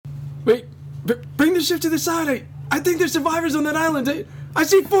Bring the ship to the side. I think there's survivors on that island. I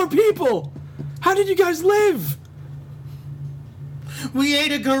see 4 people. How did you guys live? We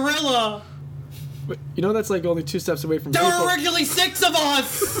ate a gorilla. But, you know that's like only 2 steps away from There were originally 6 of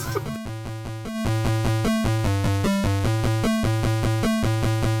us.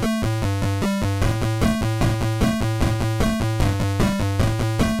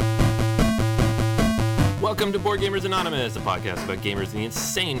 Welcome to Board Gamers Anonymous, a podcast about gamers and the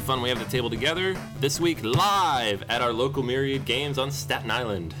insane fun we have at the table together. This week, live at our local Myriad Games on Staten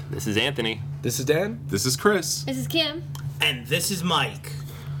Island. This is Anthony. This is Dan. This is Chris. This is Kim. And this is Mike.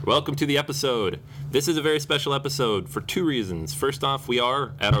 Welcome to the episode. This is a very special episode for 2 reasons. First off, we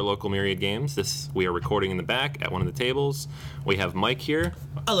are at our local Myriad Games. We are recording in the back at one of the tables. We have Mike here.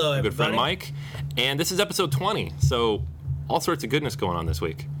 Hello, everybody. Good friend Mike. And this is episode 20, so all sorts of goodness going on this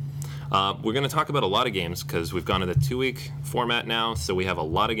week. We're going to talk about a lot of games because we've gone to the 2-week format now, so we have a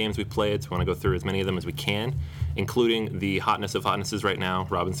lot of games we've played, so we want to go through as many of them as we can, including the hotness of hotnesses right now,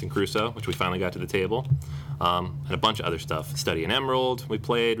 Robinson Crusoe, which we finally got to the table, and a bunch of other stuff. Study in Emerald we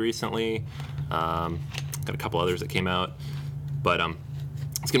played recently, got a couple others that came out, but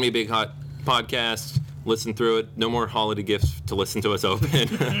it's going to be a big, hot podcast. Listen through it. No more holiday gifts to listen to us open.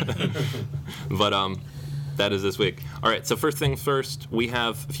 But that is this week. All right, so first things first, we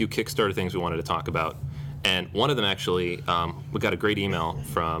have a few Kickstarter things we wanted to talk about. And one of them, actually, we got a great email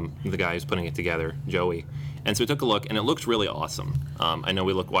from the guy who's putting it together, Joey. And so we took a look, and it looks really awesome. I know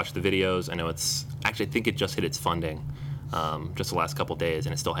we watched the videos. I know I think it just hit its funding just the last couple days,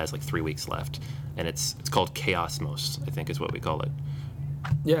 and it still has like 3 weeks left. And it's called Chaosmos, I think is what we call it.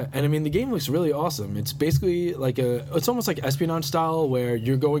 Yeah, and I mean, the game looks really awesome. It's basically it's almost like espionage style where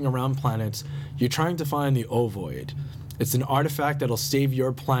you're going around planets, you're trying to find the ovoid. It's an artifact that'll save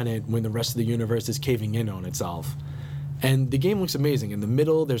your planet when the rest of the universe is caving in on itself. And the game looks amazing. In the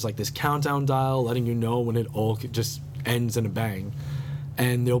middle, there's like this countdown dial letting you know when it all just ends in a bang.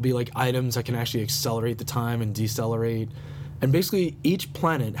 And there'll be like items that can actually accelerate the time and decelerate. And basically, each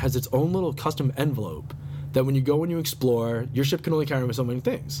planet has its own little custom envelope that when you go and you explore, your ship can only carry so many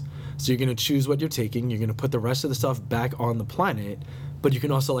things. So you're going to choose what you're taking, you're going to put the rest of the stuff back on the planet, but you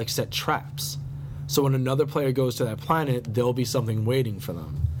can also like set traps. So when another player goes to that planet, there'll be something waiting for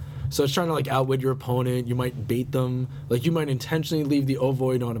them. So it's trying to like outwit your opponent, you might bait them, like you might intentionally leave the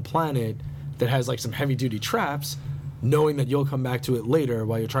ovoid on a planet that has like some heavy duty traps, knowing that you'll come back to it later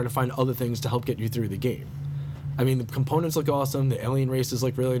while you're trying to find other things to help get you through the game. I mean, the components look awesome, the alien races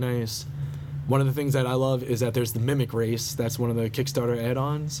look really nice. One of the things that I love is that there's the Mimic race. That's one of the Kickstarter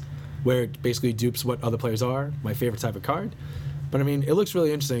add-ons where it basically dupes what other players are. My favorite type of card. But I mean, it looks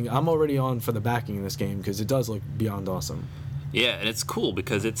really interesting. I'm already on for the backing in this game because it does look beyond awesome. Yeah, and it's cool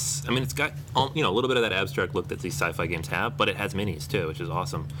because it's got a little bit of that abstract look that these sci-fi games have, but it has minis too, which is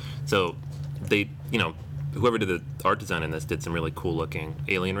awesome. So they, whoever did the art design in this did some really cool looking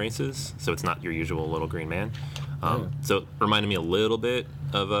alien races. So it's not your usual little green man. So it reminded me a little bit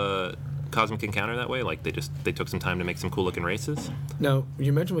of a Cosmic Encounter that way. Like they took some time to make some cool looking races. Now,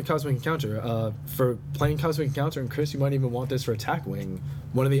 you mentioned with Cosmic Encounter, for playing Cosmic Encounter, and Chris, you might even want this for Attack Wing,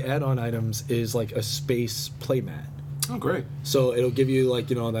 one of the add-on items is like a space playmat. Oh, great. So it'll give you like,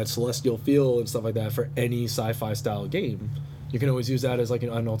 that celestial feel and stuff like that for any sci-fi style game. You can always use that as like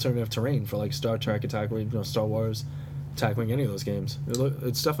an alternative terrain for like Star Trek, Attack Wing, Star Wars, Attack Wing, any of those games.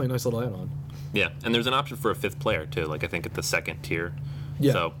 It's definitely a nice little add-on. Yeah, and there's an option for a 5th player too, like I think at the 2nd tier.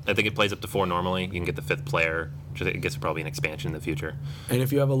 Yeah. So I think it plays up to 4 normally. You can get the 5th player, which I guess probably an expansion in the future. And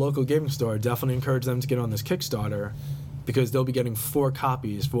if you have a local gaming store, definitely encourage them to get on this Kickstarter because they'll be getting 4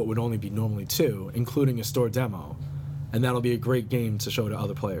 copies for what would only be normally 2, including a store demo. And that'll be a great game to show to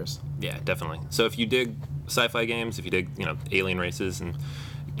other players. Yeah, definitely. So if you dig sci-fi games, if you dig, alien races and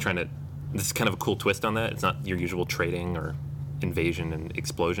this is kind of a cool twist on that. It's not your usual trading or invasion and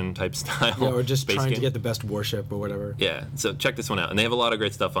explosion type style. Yeah, or just trying game. to get the best warship or whatever. Yeah, so check this one out. And they have a lot of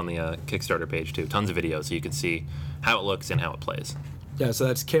great stuff on the Kickstarter page too. Tons of videos so you can see how it looks and how it plays. Yeah, so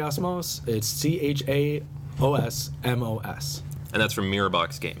that's Chaosmos. It's CHAOSMOS. And that's from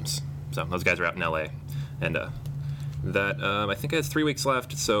Mirrorbox Games. So those guys are out in LA. And that, I think it has 3 weeks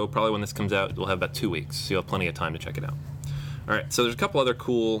left, so probably when this comes out, we'll have about 2 weeks. So you'll have plenty of time to check it out. All right, so there's a couple other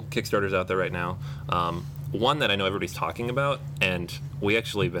cool Kickstarters out there right now. One that I know everybody's talking about, and we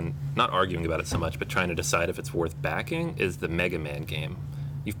actually been not arguing about it so much, but trying to decide if it's worth backing, is the Mega Man game.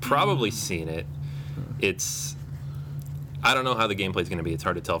 You've probably seen it. I don't know how the gameplay's going to be. It's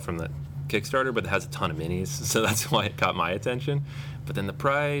hard to tell from the Kickstarter, but it has a ton of minis, so that's why it caught my attention. But then the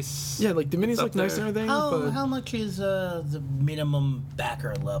price... Yeah, like the minis look nice and everything, but... How much is the minimum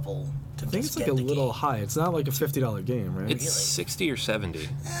backer level to I think it's like a little high. It's not like a $50 game, right? It's 60 or 70.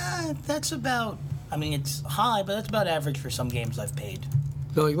 That's about. I mean, it's high, but that's about average for some games I've paid.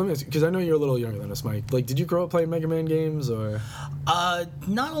 No, like, let me ask you, because I know you're a little younger than us, Mike. Like, did you grow up playing Mega Man games, or?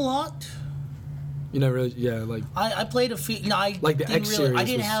 Not a lot. You never really, yeah, like. I played a few. I like the didn't X really, series. I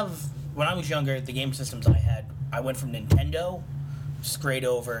didn't have when I was younger. The game systems I had, I went from Nintendo straight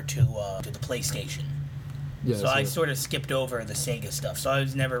over to the PlayStation. Yeah, So I sort of skipped over the Sega stuff. So I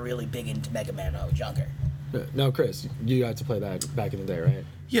was never really big into Mega Man when I was younger. Yeah. Now, Chris, you got to play that back in the day, right?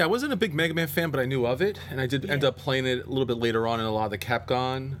 Yeah, I wasn't a big Mega Man fan, but I knew of it, and I did end up playing it a little bit later on in a lot of the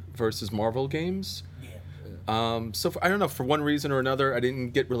Capcom versus Marvel games. I don't know, for one reason or another, I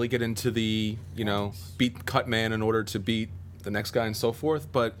didn't really get into the, beat Cut Man in order to beat the next guy and so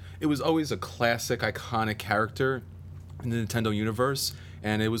forth, but it was always a classic, iconic character in the Nintendo universe,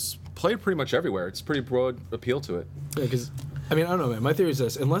 and it was played pretty much everywhere. It's pretty broad appeal to it. Yeah, because, I mean, I don't know, man. My theory is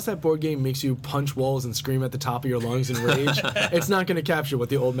this. Unless that board game makes you punch walls and scream at the top of your lungs in rage, it's not going to capture what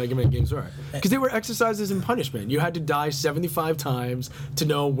the old Mega Man games were. Because they were exercises in punishment. You had to die 75 times to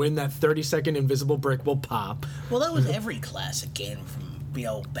know when that 30-second invisible brick will pop. Well, that was every classic game from,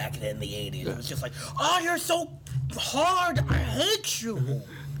 back in the 80s. It was just like, oh, you're so hard. I hate you.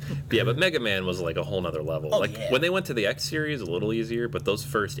 Yeah, but Mega Man was like a whole nother level. Oh, like yeah. when they went to the X series, a little easier, but those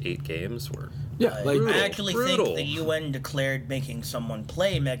first 8 games were. Yeah, like I actually brutal. think the UN declared making someone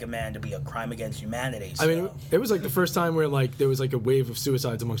play Mega Man to be a crime against humanity. So. I mean, it was like the first time where like there was like a wave of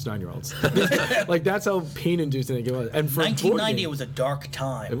suicides amongst 9-year-olds. Like that's how pain-inducing it was. And for 1990, it was a dark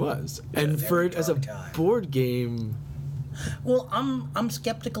time. It was, and for it as a board game. Well, I'm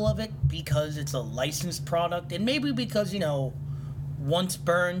skeptical of it because it's a licensed product, and maybe because once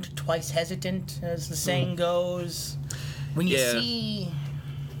burned, twice hesitant, as the saying goes. When you see.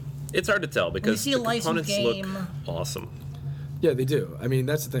 It's hard to tell because see the a licensed components game- look awesome. Yeah, they do. I mean,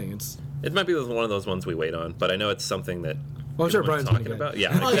 that's the thing. It might be one of those ones we wait on, but I know it's something that. Well, I'm sure everyone's Brian's talking gonna get about.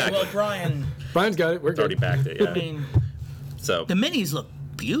 Yeah, Oh, exactly. yeah, well, Brian, Brian's got it. We're It's already good. backed it. Yeah. I mean, So the minis look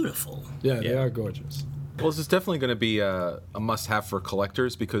beautiful. Yeah, they Yeah. are gorgeous. Well, this is definitely going to be a must-have for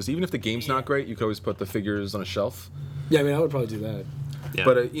collectors, because even if the game's not great, you can always put the figures on a shelf. Yeah, I mean, I would probably do that. yeah.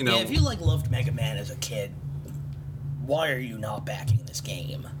 But, Yeah, if you loved Mega Man as a kid, why are you not backing this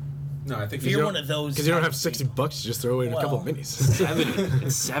game? no, I think If you're one of those, Because you don't type have of 60 people. bucks to just throw away in a couple of Well, minis. 70.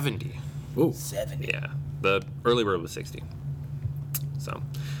 It's 70. Ooh. 70. Yeah, the early bird was 60. So,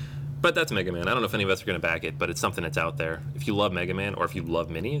 but that's Mega Man. I don't know if any of us are going to back it, but it's something that's out there. If you love Mega Man or if you love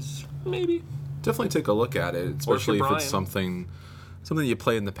minis, maybe. definitely take a look at it, especially if Brian. it's something you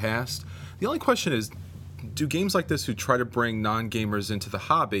played in the past. The only question is, do games like this who try to bring non-gamers into the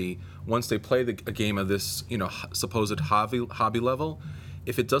hobby, once they play a game of this, supposed hobby level,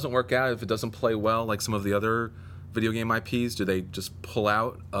 if it doesn't work out, if it doesn't play well, like some of the other video game IPs, do they just pull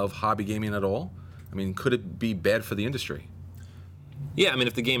out of hobby gaming at all? I mean, could it be bad for the industry? Yeah, I mean,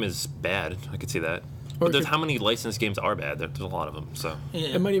 if the game is bad, I could see that. Or But it could- how many licensed games are bad? There's a lot of them. So Yeah.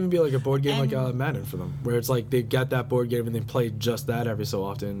 It might even be like a board game like And- Madden for them, where it's like they get that board game and they play just that every so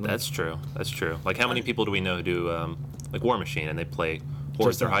often. that's true. That's true. Like, how many people do we know who do like War Machine and they play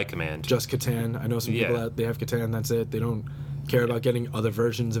Hordes or that. High Command? Just Catan. I know some people Yeah. that they have Catan, that's it. They don't care about getting other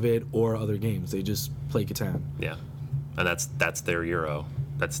versions of it or other games. They just play Catan. Yeah, and that's their Euro.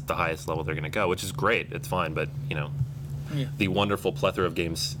 That's the highest level they're going to go, which is great. It's fine, but the wonderful plethora of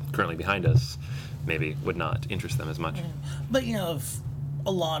games currently behind us maybe would not interest them as much. But if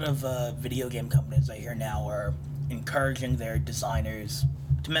a lot of video game companies I hear now are encouraging their designers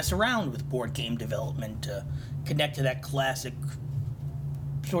to mess around with board game development to connect to that classic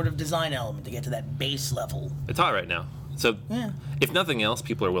sort of design element, to get to that base level. It's hot right now. So, Yeah. if nothing else,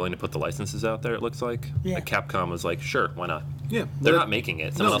 people are willing to put the licenses out there, it looks like. Yeah. Like Capcom was like, sure, why not? Yeah, They're not making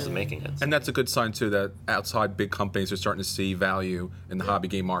it. Someone else is making it. And that's a good sign too, that outside big companies are starting to see value in the hobby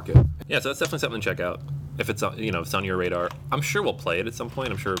game market. Yeah, so that's definitely something to check out. If it's on, if it's on your radar, I'm sure we'll play it at some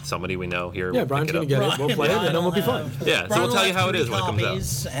point. I'm sure somebody we know here Yeah, will Brian's pick gonna it get up. it. We'll play it, and then we'll be fun. Yeah, so we'll tell you how it is when it comes out.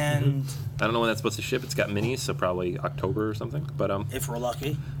 comes out. And I don't know when that's supposed to ship. It's got minis, so probably October or something. But if we're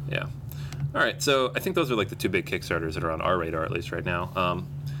lucky. yeah. All right, so I think those are like the two big Kickstarters that are on our radar, at least right now.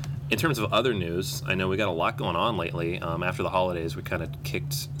 In terms of other news, I know we got a lot going on lately. After the holidays, we kind of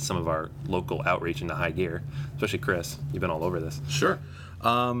kicked some of our local outreach into high gear, especially Chris. You've been all over this. Sure.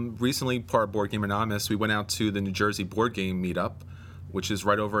 Recently, part of Board Game Anonymous, we went out to the New Jersey Board Game Meetup, which is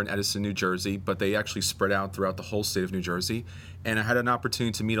right over in Edison, New Jersey, but they actually spread out throughout the whole state of New Jersey. And I had an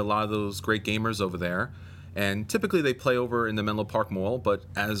opportunity to meet a lot of those great gamers over there. And typically they play over in the Menlo Park Mall, but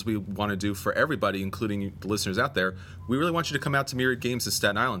as we want to do for everybody, including you, the listeners out there, we really want you to come out to Myriad Games in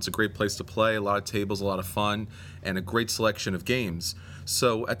Staten Island. It's a great place to play, a lot of tables, a lot of fun, and a great selection of games.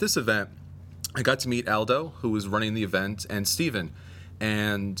 So at this event, I got to meet Aldo, who was running the event, and Steven.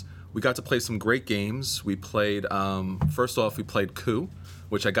 and we got to play some great games. We played, first off, we played Coup,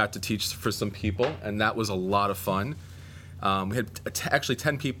 which I got to teach for some people, and that was a lot of fun. We had actually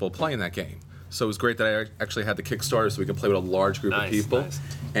 10 people playing that game. So it was great that I actually had the Kickstarter so we could play with a large group of people. Nice.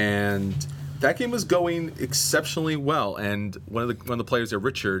 And that game was going exceptionally well. And one of the players there,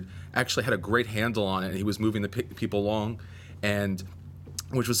 Richard, actually had a great handle on it. And he was moving the people along. And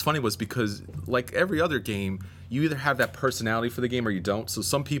which was funny was because, like every other game, you either have that personality for the game or you don't. So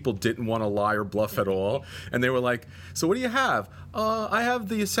some people didn't want to lie or bluff at all. And they were like, so what do you have? I have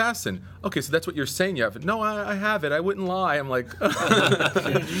the assassin. Okay, so that's what you're saying you have. No, I have it. I wouldn't lie. I'm like... Lie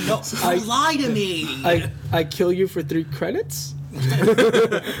to me! I kill you for 3 credits?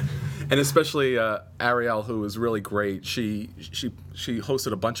 And especially Ariel, who was really great. She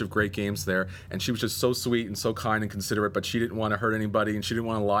hosted a bunch of great games there, and she was just so sweet and so kind and considerate, but she didn't want to hurt anybody, and she didn't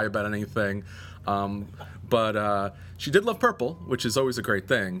want to lie about anything. But she did love purple, which is always a great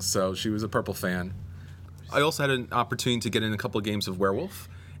thing, so she was a purple fan. I also had an opportunity to get in a couple of games of Werewolf,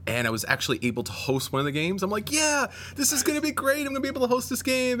 and I was actually able to host one of the games. I'm like, yeah, this is going to be great. I'm going to be able to host this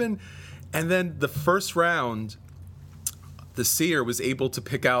game. And then the first round, the seer was able to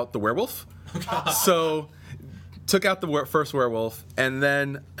pick out the werewolf. So took out the first werewolf, and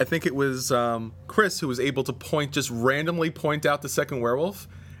then I think it was Chris who was able to just randomly point out the second werewolf.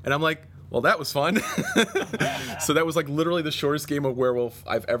 And I'm like, well, that was fun. So that was like literally the shortest game of Werewolf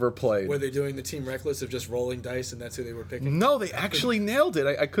I've ever played. Were they doing the Team Reckless of just rolling dice and that's who they were picking? No, they actually nailed it.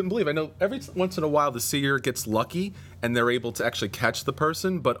 I couldn't believe it. I know every once in a while the seer gets lucky and they're able to actually catch the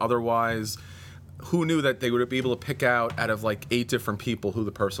person, but otherwise, who knew that they would be able to pick out of like 8 different people who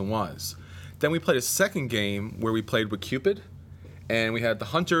the person was. Then we played a second game where we played with Cupid, and we had the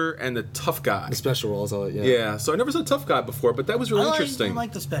hunter and the tough guy. The special rolls, yeah. Yeah, so I never saw tough guy before, but that was really interesting. I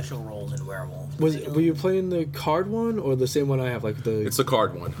like the special rolls in Werewolf. Were you playing the card one or the same one I have? It's the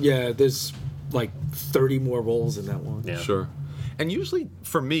card one. Yeah, there's like 30 more rolls in that one. Yeah. Sure. And usually,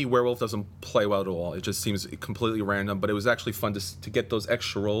 for me, Werewolf doesn't play well at all. It just seems completely random, but it was actually fun to get those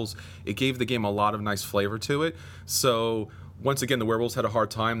extra rolls. It gave the game a lot of nice flavor to it. So, once again, the Werewolves had a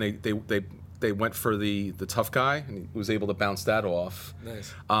hard time. They went for the tough guy, and he was able to bounce that off.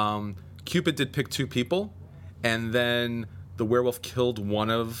 Nice. Cupid did pick 2 people, and then the werewolf killed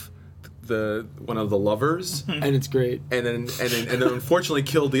one of the lovers, And it's great. and then unfortunately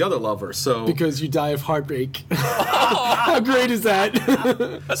killed the other lover. So Because you die of heartbreak. How great is that?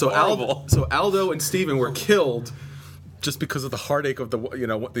 That's horrible. So Aldo and Steven were killed just because of the heartache of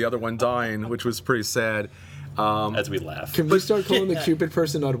the other one dying, which was pretty sad. As we laugh. Can we start calling the Cupid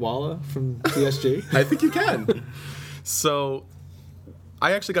person Odwalla from PSG? I think you can. So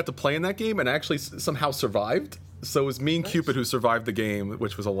I actually got to play in that game and I actually somehow survived. So it was me and Cupid who survived the game,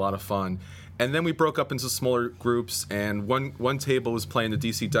 which was a lot of fun. And then we broke up into smaller groups, and one table was playing the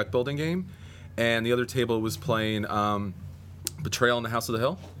DC deck building game, and the other table was playing Betrayal in the House of the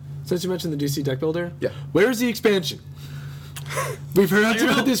Hill. Since you mentioned the DC deck builder, Yeah. Where's the expansion? We've heard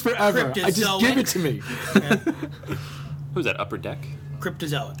about this forever. Cryptozoic. I just give it to me. Who's that, Upper Deck?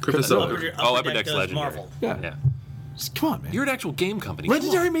 Cryptozoic. Cryptozoic. Upper Deck's does Legendary. Marvel. Yeah. Yeah. Just, come on, man. You're an actual game company. Come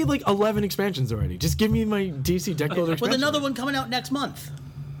Legendary on. made like 11 expansions already. Just give me my DC deck builder With expansion. another one coming out next month.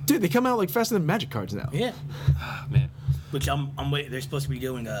 Dude, they come out like faster than Magic cards now. Yeah. Ah, man. Which I'm waiting. They're supposed to be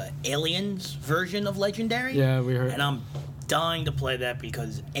doing a Aliens version of Legendary. Yeah, we heard. And I'm dying to play that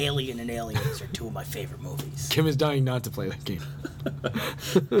because Alien and Aliens are 2 of my favorite movies. Kim is dying not to play that game.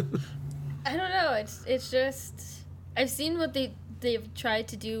 I don't know. It's just I've seen what they've tried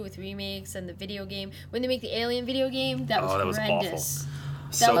to do with remakes and the video game. When they make the Alien video game, that was That was horrendous.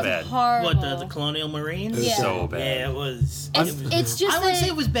 So That was bad. horrible. What, the Colonial Marines? It was Yeah. So bad. Yeah, it was. It's just I wouldn't that- say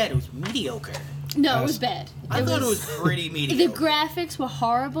it was bad. It was mediocre. No, it was bad. I thought it was pretty The mediocre. graphics were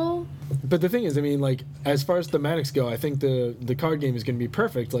horrible. But the thing is, I mean, like, as far as thematics go, I think the card game is going to be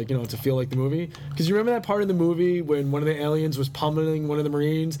perfect, like, to feel like the movie. Because you remember that part of the movie when one of the aliens was pummeling one of the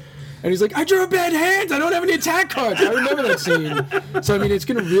Marines? And he's like, I drew a bad hand! I don't have any attack cards! I remember that scene. So, I mean, it's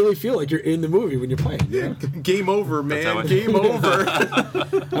going to really feel like you're in the movie when you're playing. You know? Game over, man. how it- Game over. I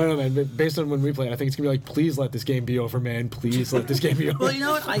don't know, man. But based on when we play, I think it's going to be like, please let this game be over, man. Please let this game be over. Well, you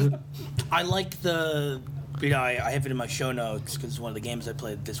know what? I like the. I have it in my show notes because it's one of the games I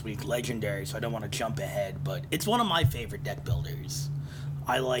played this week, Legendary, so I don't want to jump ahead, but it's one of my favorite deck builders.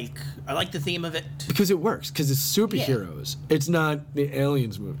 I like the theme of it. Because it works. Because it's superheroes. It's not the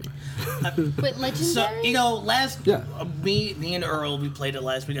Aliens movie. But Legendary? So, Yeah. me and Earl, we played it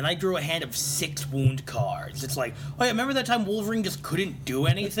last week, and I drew a hand of 6 wound cards. It's like, oh yeah, remember that time Wolverine just couldn't do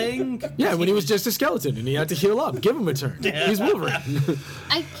anything? Yeah, when he was just a skeleton and he had to heal up. Give him a turn. He's Wolverine.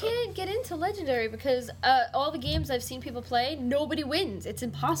 I can't get into Legendary because all the games I've seen people play, nobody wins. It's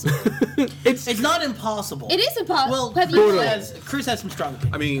impossible. It's not impossible. It is impossible. Well, Have you Cruz has some strong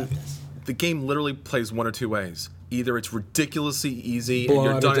opinions. I mean, about this. the game literally plays one or two ways. Either it's ridiculously easy Blow and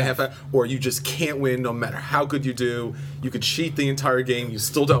you're out done of in half death. or you just can't win no matter how good you do. You could cheat the entire game, you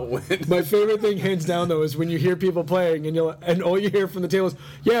still don't win. My favorite thing, hands down, though, is when you hear people playing and all you hear from the table is,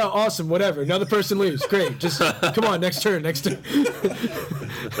 yeah, awesome, whatever. Another person leaves. Great. Just come on, next turn, next turn.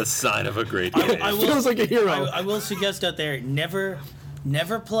 The sign of a great game. Feels like a hero. I will suggest out there, never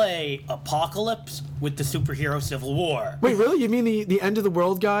play Apocalypse with the superhero Civil War. Wait, really? You mean the end of the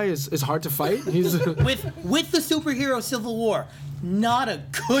world guy is hard to fight? He's With the superhero Civil War, not a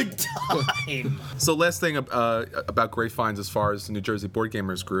good time. So last thing about Great Finds as far as the New Jersey Board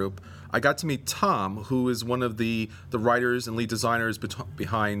Gamers Group, I got to meet Tom, who is one of the writers and lead designers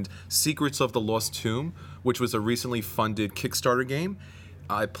behind Secrets of the Lost Tomb, which was a recently funded Kickstarter game.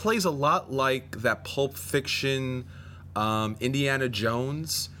 It plays a lot like that Pulp Fiction, Indiana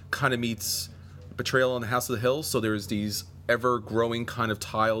Jones kind of meets Betrayal on the House of the Hill. So there's these ever-growing kind of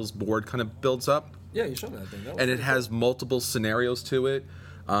tiles, board kind of builds up. yeah, you showed me that thing. And it has multiple scenarios to it.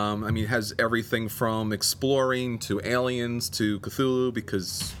 It has everything from exploring to aliens to Cthulhu,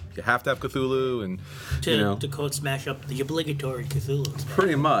 because you have to have Cthulhu, and to quote Smash Up, the obligatory Cthulhu.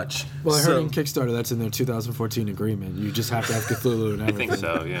 pretty much. Well, I heard in Kickstarter that's in their 2014 agreement. You just have to have Cthulhu and I everything. think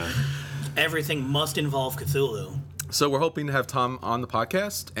so, yeah. Everything must involve Cthulhu. So we're hoping to have Tom on the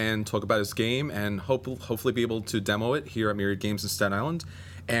podcast and talk about his game, and hopefully be able to demo it here at Myriad Games in Staten Island,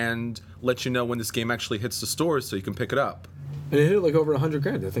 and let you know when this game actually hits the stores so you can pick it up. And it hit like over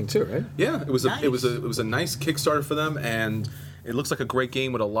 $100,000, I think, too, right? Yeah, it was Nice. it was a nice Kickstarter for them, and it looks like a great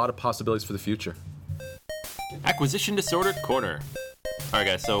game with a lot of possibilities for the future. Acquisition Disorder Corner. All right,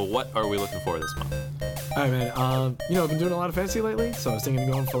 guys, so what are we looking for this month? All right, man. I've been doing a lot of fantasy lately, so I was thinking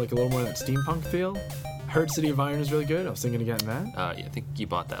of going for like a little more of that steampunk feel. Heard City of Iron is really good. I was thinking of getting that. Yeah, I think you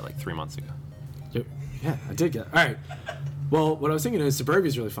bought that like 3 months ago. Yeah, I did get. All right. Well, what I was thinking is Suburbia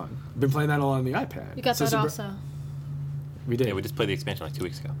is really fun. I've been playing that all on the iPad. You got So that also. We did. Yeah, we just played the expansion like 2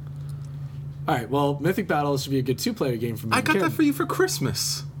 weeks ago. All right. Well, Mythic Battles should be a good 2-player game for me. I and got Kim. that for you for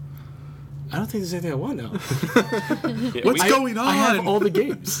Christmas. I don't think there's anything I want now. Yeah, What's we- going on? I have all the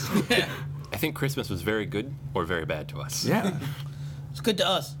games. I think Christmas was very good or very bad to us. Yeah. It's good to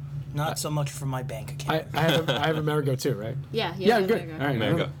us, not so much for my bank account. I have Amerigo too, right? Yeah, Yeah, I'm there good. you All go. right.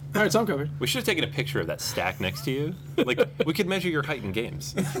 Amerigo. All right, so I'm covered. We should have taken a picture of that stack next to you. Like, we could measure your height in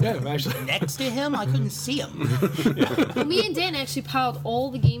games. Yeah, I'm actually. Next to him, I couldn't see him. Well, me and Dan actually piled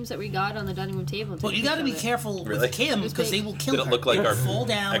all the games that we got on the dining room table. and Well, took you got to be pictures of it. careful Really? with Kim It's because big. they will kill Did it her. look like They'll our fall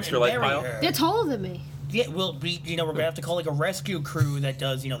down extra and life bury pile? her. They're taller than me. Yeah, we're gonna have to call like a rescue crew that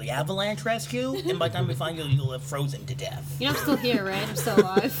does, the avalanche rescue, and by the time we find you, you'll have frozen to death. You know, I'm still here, right? I'm still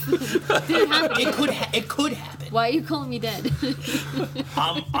alive. Didn't happen. It could happen. Why are you calling me dead?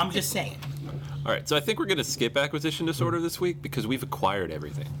 I'm just saying. All right, so I think we're going to skip Acquisition Disorder this week because we've acquired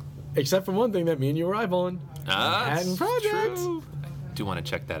everything. Except for one thing that me and you were eyeballing. Manhattan That's Project. true. I do want to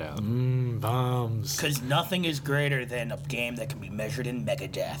check that out. Bombs. Because nothing is greater than a game that can be measured in mega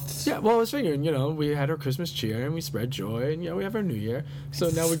deaths. Yeah, well, I was figuring, we had our Christmas cheer and we spread joy, and we have our New Year. So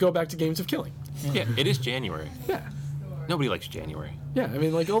now we go back to games of killing. Yeah, it is January. Yeah. Nobody likes January. Yeah, I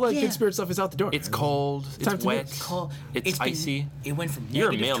mean, like, all that Yeah. good spirit stuff is out the door. It's cold. Time It's to wet. mix. It's been- icy. It went from You're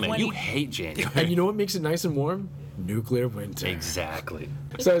a negative mailman. 20. You hate January. And you know what makes it nice and warm? Nuclear winter. Exactly.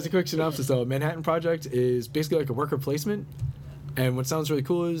 So as a quick synopsis, though, Manhattan Project is basically like a worker placement. And what sounds really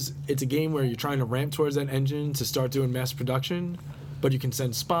cool is it's a game where you're trying to ramp towards that engine to start doing mass production, but you can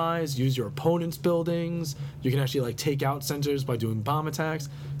send spies, use your opponent's buildings. You can actually like take out centers by doing bomb attacks.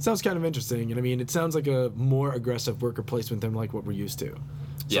 Sounds kind of interesting, and I mean, it sounds like a more aggressive worker placement than like what we're used to.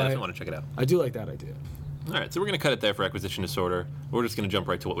 Yeah, So I want to check it out. I do like that idea. All right, so we're going to cut it there for Acquisition Disorder. We're just going to jump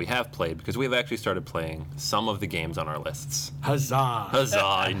right to what we have played because we have actually started playing some of the games on our lists. Huzzah!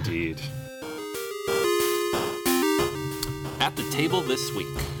 Huzzah, indeed. At the table this week.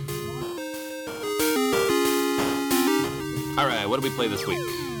 All right, what did we play this week?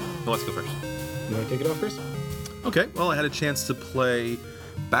 Who wants to go first? You want to kick it off, Chris? Okay, well, I had a chance to play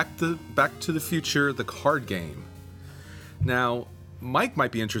Back to the Future, the card game. Now, Mike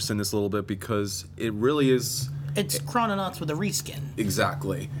might be interested in this a little bit because it really is It's Chrononauts with a reskin.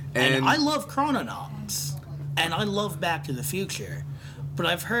 exactly. And I love Chrononauts. And I love Back to the Future. But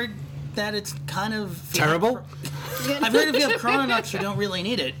I've heard that it's kind of Terrible? I've heard if you have Chrononauts, you don't really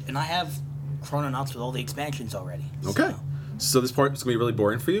need it, and I have Chrononauts with all the expansions already. Okay. So this part is going to be really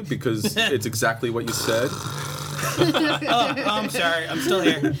boring for you because it's exactly what you said. I'm sorry. I'm still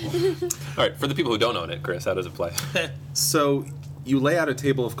here. All right, for the people who don't own it, Chris, how does it play? So you lay out a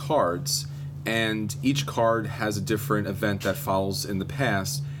table of cards, and each card has a different event that follows in the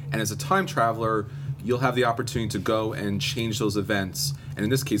past. And as a time traveler, you'll have the opportunity to go and change those events. And in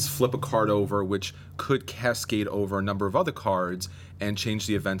this case, flip a card over, which could cascade over a number of other cards and change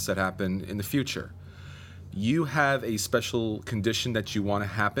the events that happen in the future. You have a special condition that you want to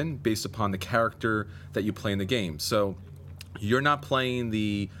happen based upon the character that you play in the game. So you're not playing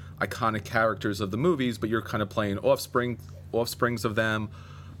the iconic characters of the movies, but you're kind of playing offsprings of them,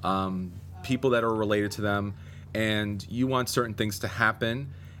 people that are related to them, and you want certain things to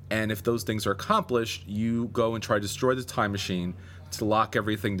happen. And if those things are accomplished, you go and try to destroy the time machine to lock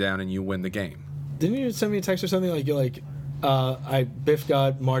everything down, and you win the game. Didn't you send me a text or something like you're like, Biff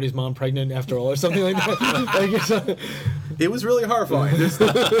got Marty's mom pregnant after all, or something like that? It was really horrifying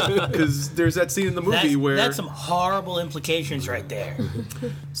because there's that scene in the movie where that's some horrible implications right there.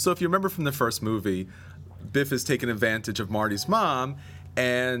 So if you remember from the first movie, Biff is taking advantage of Marty's mom,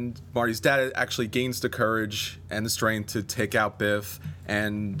 and Marty's dad actually gains the courage and the strength to take out Biff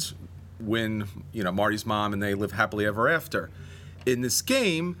and win, Marty's mom, and they live happily ever after. In this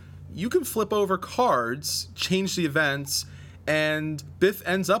game, you can flip over cards, change the events, and Biff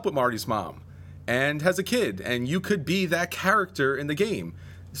ends up with Marty's mom and has a kid, and you could be that character in the game.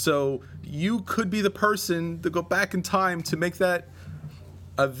 So you could be the person to go back in time to make that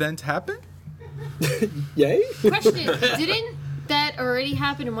event happen? Yay? Question: didn't that already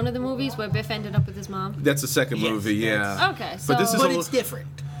happen in one of the movies where Biff ended up with his mom? That's the second Yes, movie, yeah. Okay, so But this is But it's different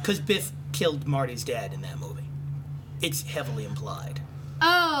because Biff killed Marty's dad in that movie. It's heavily implied.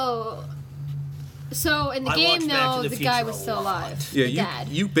 oh, so in the I game watched Back to though, the the Future guy a was still lot. alive. Yeah, the dad.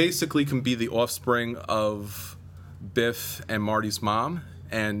 you basically can be the offspring of Biff and Marty's mom,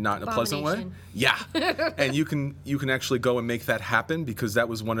 and not in a pleasant way. Abomination. Yeah, and you can actually go and make that happen because that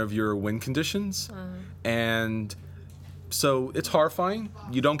was one of your win conditions, and so it's horrifying.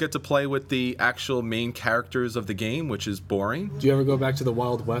 You don't get to play with the actual main characters of the game, which is boring. Do you ever go back to the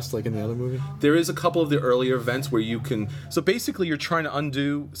Wild West like in the other movie? There is a couple of the earlier events where you can. So basically, you're trying to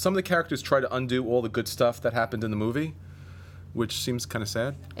undo. Some of the characters try to undo all the good stuff that happened in the movie, which seems kind of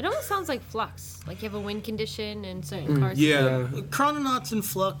sad. It almost sounds like Flux. Like you have a win condition and certain cards. Yeah. Chrononauts and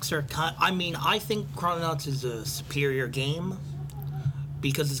Flux are I think Chrononauts is a superior game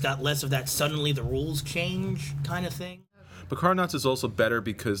because it's got less of that suddenly the rules change kind of thing. But Chrononauts is also better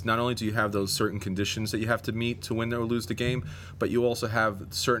because not only do you have those certain conditions that you have to meet to win or lose the game, but you also have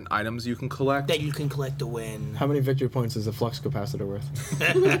certain items you can collect. That you can collect to win. How many victory points is a flux capacitor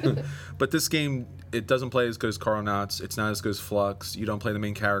worth? But this game, it doesn't play as good as Chrononauts. It's not as good as Flux. You don't play the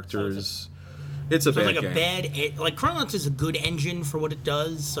main characters. It's a So bad it's game. like Chrononauts is a good engine for what it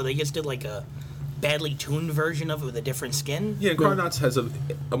does, so they just did like a badly tuned version of it with a different skin. Yeah, Chrononauts has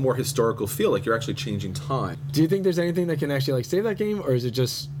a more historical feel, like you're actually changing time. Do you think there's anything that can actually like save that game, or is it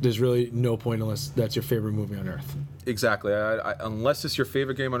just there's really no point unless that's your favorite movie on Earth? Exactly. Unless it's your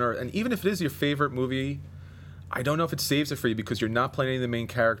favorite game on Earth, and even if it is your favorite movie, I don't know if it saves it for you because you're not playing any of the main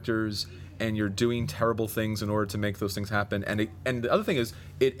characters and you're doing terrible things in order to make those things happen. And the other thing is,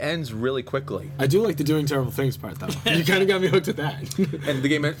 it ends really quickly. I do like the doing terrible things part though. You kind of got me hooked at that. And the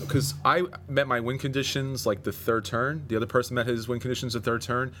game, because I met my win conditions like the third turn. The other person met his win conditions the third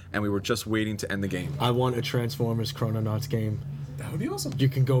turn, and we were just waiting to end the game. I want a Transformers Chrononauts game. That would be awesome. You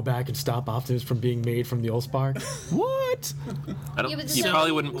can go back and stop Optimus from being made from the Allspark. What? Yeah, but You so-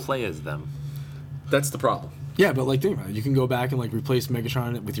 probably wouldn't play as them. That's the problem. Yeah, but like think about it. You can go back and like replace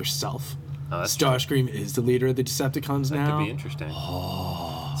Megatron with yourself. Oh, that's Starscream is the leader of the Decepticons That now. could be interesting.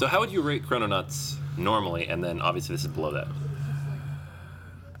 So how would you rate Chrononauts normally, and then obviously this is below that?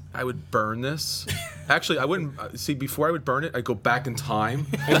 I would burn this. Actually, I wouldn't. See, before I would burn it, I'd go back in time,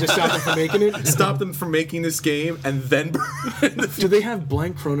 And just stop them from making it. stop them from making this game, and then burn it. Do they have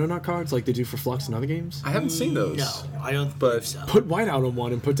blank Chrononaut cards like they do for Flux and other games? I haven't seen those. No, I don't But believe so. Put Whiteout on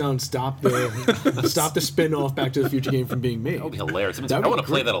one and put down stop the spin-off Back to the Future game from being made. That would be hilarious. I That would want be to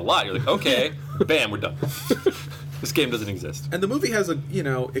play great. that a lot. You're like, okay, bam, we're done. This game doesn't exist. And the movie has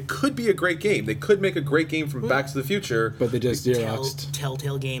it could be a great game. They could make a great game from Back to the Future. But they just Xeroxed.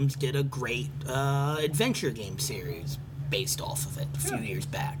 Telltale Games did a great adventure game series based off of it a few years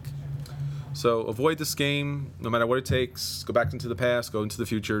back. So avoid this game, no matter what it takes. Go back into the past, go into the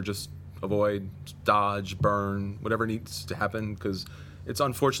future. Just avoid, dodge, burn, whatever needs to happen, because it's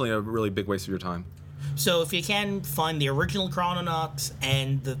unfortunately a really big waste of your time. So if you can, find the original Chrononauts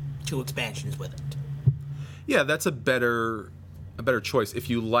and the 2 expansions with it. Yeah, that's a better choice if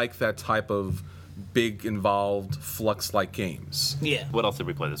you like that type of big, involved, flux-like games. Yeah. What else did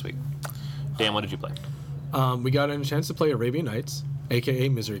we play this week? Dan, what did you play? We got a chance to play Arabian Nights, aka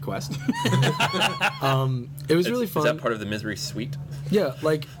Misery Quest. It was really fun. Is that part of the Misery Suite? Yeah,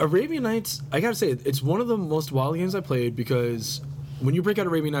 like Arabian Nights, I gotta say, it's one of the most wild games I played because when you break out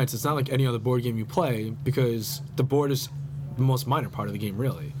Arabian Nights, it's not like any other board game you play because the board is the most minor part of the game,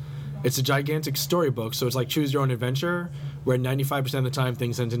 really. It's a gigantic storybook, so it's like choose your own adventure, where 95% of the time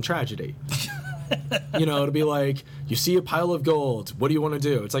things end in tragedy. You know, it'll be like, you see a pile of gold, what do you want to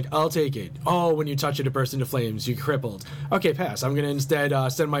do? It's like, I'll take it. Oh, when you touch it, it bursts into flames, you're crippled. Okay, pass. I'm going to instead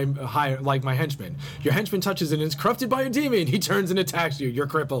send my henchman. Your henchman touches it and it's corrupted by a demon. He turns and attacks you. You're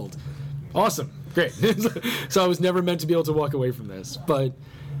crippled. Awesome. Great. So I was never meant to be able to walk away from this. But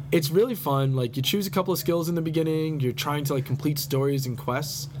it's really fun. Like, you choose a couple of skills in the beginning. You're trying to, like, complete stories and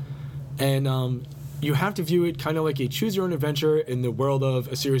quests. And, you have to view it kind of like a choose-your-own-adventure in the world of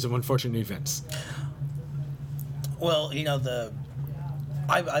a series of unfortunate events. Well, you know,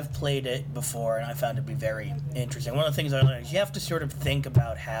 I've played it before, and I found it to be very interesting. One of the things I learned is you have to sort of think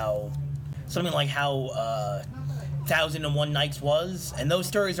about how, something like how 1001 Nights was, and those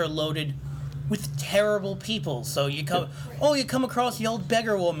stories are loaded with terrible people. So you come across the old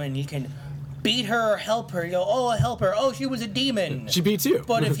beggar woman, you can beat her or help her. You go, oh, I help her. Oh, she was a demon. She beats you.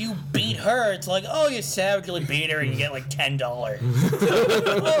 But if you beat her, it's like, oh, you savagely beat her and you get like $10.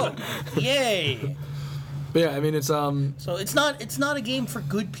 Oh, yay. But yeah, I mean, it's So it's not a game for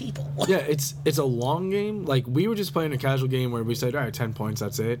good people. yeah, it's a long game. Like, we were just playing a casual game where we said, all right, 10 points,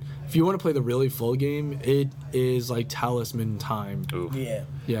 that's it. If you want to play the really full game, it is like Talisman time. Ooh. Yeah.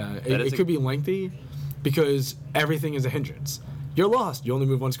 Yeah, it could be lengthy because everything is a hindrance. You're lost. You only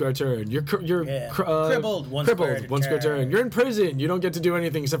move one square turn. You're crippled one square turn. You're in prison. You don't get to do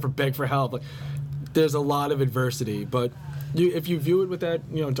anything except for beg for help. Like, there's a lot of adversity, but if you view it with that,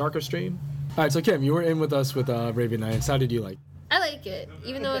 darker strain. All right, so Kim, you were in with us with Arabian Nights. How did you like? I like it,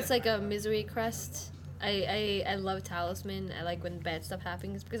 even though it's like a misery crest. I love Talisman. I like when bad stuff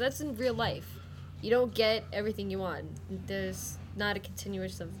happens because that's in real life. You don't get everything you want. There's not a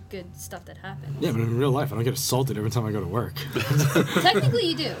continuous of good stuff that happens. Yeah, but in real life, I don't get assaulted every time I go to work. Technically,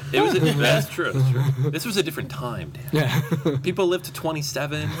 you do. That's true. That's true. This was a different time, Dan. Yeah. People lived to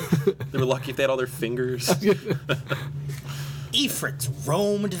 27. They were lucky if they had all their fingers. Ifrits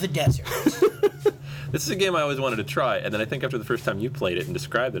roamed the desert. This is a game I always wanted to try, and then I think after the first time you played it and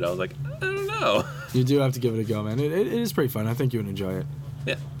described it, I was like, I don't know. You do have to give it a go, man. It is pretty fun. I think you would enjoy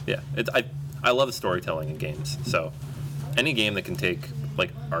it. Yeah. I love storytelling in games, so any game that can take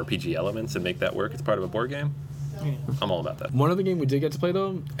like RPG elements and make that work as part of a board game, I'm all about that. One other game we did get to play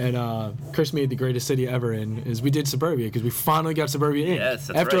though, and Chris made the greatest city ever in, is we did Suburbia because we finally got Suburbia in. Yes,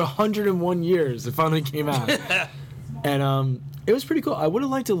 that's After right. 101 years, it finally came out. And it was pretty cool. I would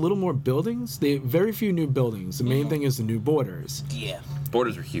have liked a little more buildings. Very few new buildings. The main thing is the new borders, Yeah.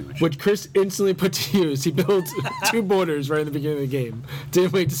 Borders are huge. which Chris instantly put to use. He built 2 borders right in the beginning of the game.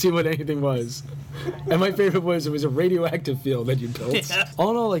 Didn't wait to see what anything was. And my favorite was it was a radioactive field that you built.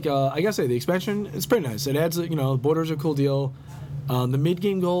 All in all, like I gotta say, the expansion is pretty nice. It adds, borders are a cool deal. The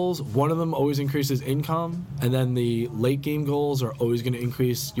mid-game goals, one of them always increases income, and then the late-game goals are always going to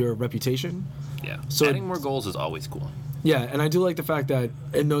increase your reputation. Yeah. So Adding more goals is always cool. Yeah, and I do like the fact that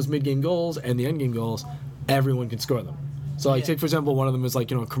in those mid-game goals and the end-game goals, everyone can score them. So, like, take, for example, one of them is, like,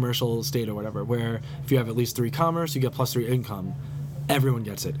 a commercial estate or whatever, where if you have at least 3 commerce, you get +3 income. Everyone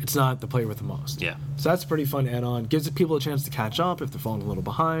gets it. It's not the player with the most. Yeah. So that's a pretty fun add-on. Gives people a chance to catch up if they're falling a little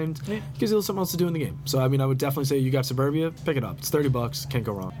behind. Yeah. Gives you something else to do in the game. So, I mean, I would definitely say you got Suburbia, pick it up. It's $30, can't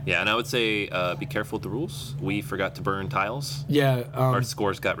go wrong. Yeah, and I would say be careful with the rules. We forgot to burn tiles. Yeah. Our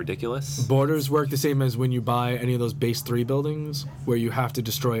scores got ridiculous. Borders work the same as when you buy any of those base 3 buildings, where you have to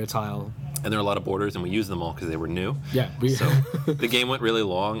destroy a tile. And there are a lot of borders, and we used them all because they were new. Yeah. So the game went really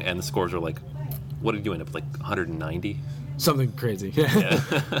long, and the scores were like, what did you end up, like 190? Something crazy. Yeah.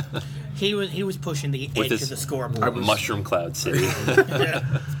 He was pushing the edge of the scoreboard. Mushroom Cloud City.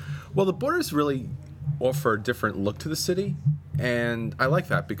 Well, the borders really offer a different look to the city, and I like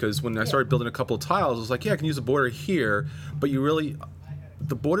that because when I started building a couple of tiles, I was like, yeah, I can use a border here, but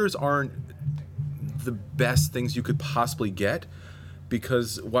the borders aren't the best things you could possibly get,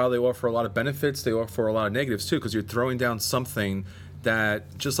 because while they offer a lot of benefits, they offer a lot of negatives too, because you're throwing down something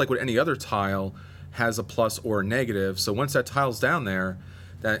that, just like with any other tile, has a plus or a negative. So once that tile's down there,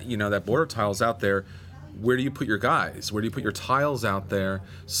 that border tile's out there, where do you put your guys? Where do you put your tiles out there?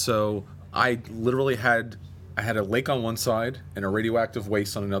 So I literally had I had a lake on one side and a radioactive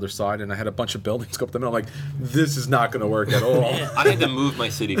waste on another side, and I had a bunch of buildings go up the middle. I'm like, this is not going to work at all. I had to move my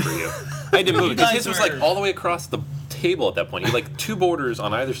city for you. I had to move because his was were- like all the way across the table at that point. You had like 2 borders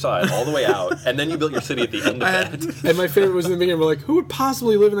on either side, all the way out, and then you built your city at the end of that. And my favorite was in the beginning. We're like, who would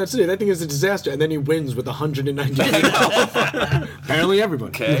possibly live in that city? That thing is a disaster. And then he wins with 190. Apparently, everyone.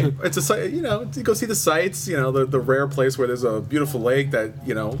 Okay. It's a site, you go see the sights, the rare place where there's a beautiful lake that,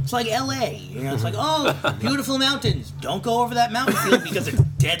 It's like L.A. It's like, oh, beautiful mountains. Don't go over that mountain field because it's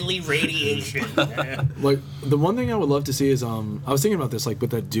deadly radiation. Like the one thing I would love to see is I was thinking about this like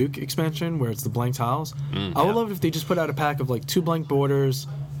with that Duke expansion where it's the blank tiles. I would love it if they just put out a pack of like 2 blank borders,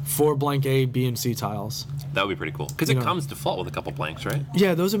 4 blank A, B, and C tiles. That would be pretty cool because it comes default with a couple blanks, right?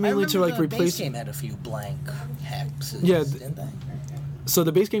 Yeah, those are I mainly to remember like the replace. base game had a few blank hexes, Yeah, didn't they? So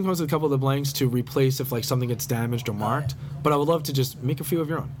the base game comes with a couple of the blanks to replace if like something gets damaged or marked. But I would love to just make a few of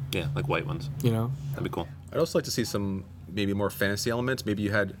your own. Yeah, like white ones. That'd be cool. I'd also like to see some maybe more fantasy elements. Maybe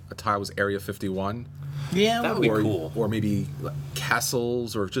you had a tile was Area 51. Yeah, That would be or, cool. Or maybe like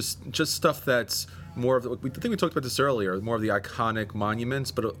castles or just stuff that's more of I think we talked about this earlier, more of the iconic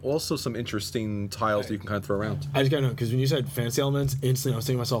monuments, but also some interesting tiles that you can kind of throw around. I just gotta know because when you said fancy elements, instantly I was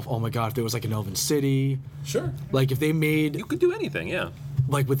thinking to myself, oh my god, if there was like an Elven City, Sure. like if they made You could do anything, yeah.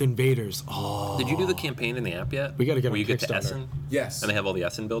 like with invaders. Oh, Did you do the campaign in the app yet? We gotta get Where on you get to Kickstarter. Essen? Yes. And they have all the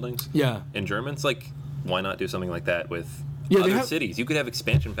Essen buildings? yeah. In German? It's like, why not do something like that with Yeah, they other have- cities? You could have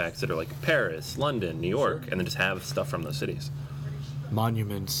expansion packs that are like Paris, London, New York, and then just have stuff from those cities.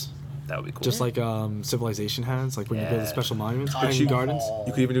 Monuments. That would be cool. Just like Civilization has, like when you build the Yeah. special monuments, Actually, and gardens.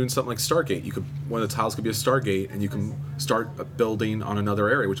 You could even do something like Stargate. You could one of the tiles could be a Stargate, and you can start a building on another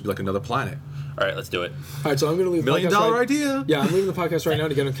area, which would be like another planet. All right, let's do it. All right, so I'm gonna leave. $1 million the podcast right- idea. Yeah, I'm leaving the podcast right now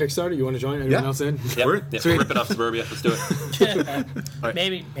to get on Kickstarter. You want to join? Anyone Yeah. else in? Yep. We're- Yep, Sweet. rip it off Suburbia. Let's do it. Right.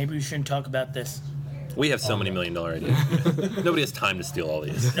 Maybe we shouldn't talk about this. We have so many $1 million ideas. Nobody has time to steal all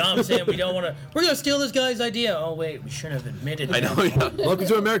these. No, I'm saying we don't want to. We're gonna steal this guy's idea. Oh wait, we shouldn't have admitted. I that. know. Yeah. Welcome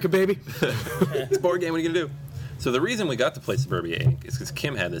to America, baby. It's a board game. What are you gonna do? So the reason we got to play Suburbia Inc. is because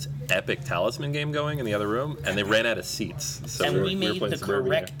Kim had this epic Talisman game going in the other room, and they ran out of seats. So And we were made playing the Suburbia.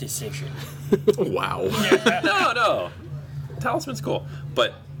 correct decision. Wow. No. Talisman's cool,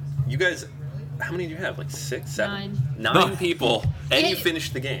 but you guys, how many do you have? Like 6, 7, 9 people, and you It-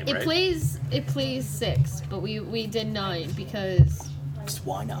 finished the game, It right? plays 6, but we did 9 because Just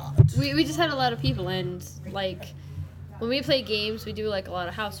why not? we just had a lot of people, and like when we play games we do like a lot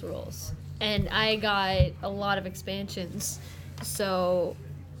of house rules, and I got a lot of expansions, so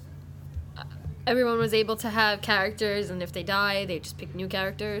everyone was able to have characters, and if they die they just pick new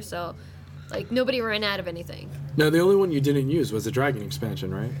characters, so like nobody ran out of anything. No, the only one you didn't use was the Dragon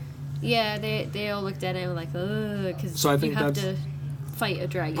expansion, right? Yeah, they all looked at it and were like, ugh, because So I think you have that's- to fight a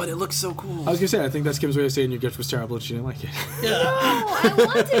dragon. But it looks so cool. I was gonna say, I think that's Kim's way of saying your gift was terrible and she didn't like it. Oh, I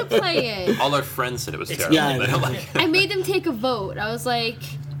wanted to play it. All our friends said it was terrible. Yeah, I They know. don't like it. I made them take a vote. I was like,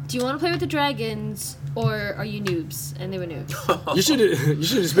 do you want to play with the dragons or are you noobs? And they were noobs. You should have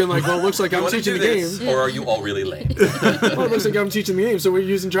just been like, well, it looks like I'm Wanna teaching do the this, game. or are you all really lame? Well, it looks like I'm teaching the game, so we're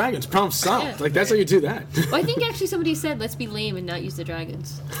using dragons. Problem solved. Yeah. Like that's how you do that. Well, I think actually somebody said, let's be lame and not use the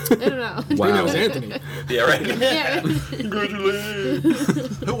dragons. I don't know. I think Wow. that was Anthony. Yeah, right. Yeah.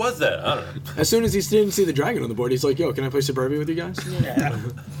 Who was that? I don't know. As soon as he didn't see the dragon on the board, he's like, yo, can I play Suburbia with you guys? Yeah.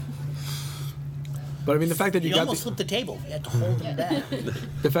 But I mean, the fact that you You got almost flipped the table. You had to hold him back.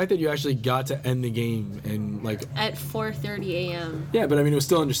 the fact that you actually got to end the game and like, At 4:30 a.m. yeah, but I mean, it was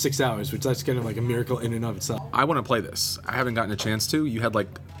still under 6 hours, which that's kind of like a miracle in and of itself. I want to play this. I haven't gotten a chance to. You had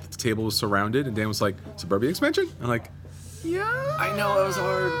like the table was surrounded, and Dan was like, "Suburbia expansion." I'm like, "Yeah." I know, that was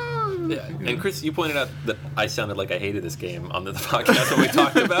hard. Yeah. And Chris, you pointed out that I sounded like I hated this game on the podcast when we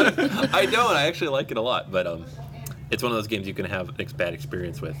talked about it. I don't. I actually like it a lot, but it's one of those games you can have a bad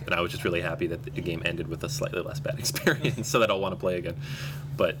experience with, and I was just really happy that the game ended with a slightly less bad experience, so that I'll want to play again.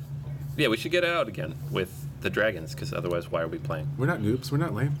 But yeah, we should get out again with the dragons, because otherwise, why are we playing? We're not noobs. We're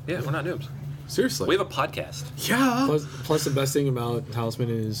not lame. Yeah, we're not noobs. Seriously. We have a podcast. yeah. Plus, the best thing about Talisman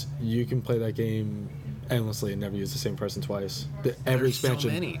is you can play that game endlessly and never use the same person twice. Every There's so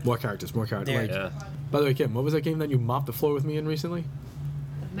expansion, many. more characters, more characters. There- Like, Yeah. by the way, Kim, what was that game that you mopped the floor with me in recently?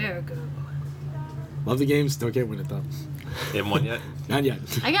 America. Love the games, don't get win it though. You haven't won yet? Not yet.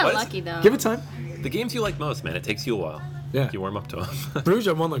 I got What? lucky though. Give it time. The games you like most, man, it takes you a while. Yeah. You warm up to them. Bruges,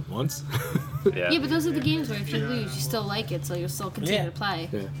 I won like once. Yeah, but those are the games where if you lose, you still like it, so you'll still continue Yeah. to play.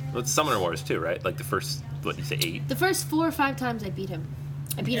 Yeah. Well, it's Summoner Wars too, right? Like the first, what you say, 8? The first 4 or 5 times I beat him.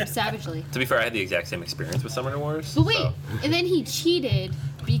 I beat him savagely. To be fair, I had the exact same experience with Summoner Wars. But wait, so- and then he cheated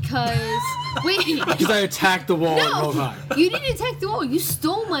Because wait, Because I attacked the wall and rolled high. you didn't attack the wall. You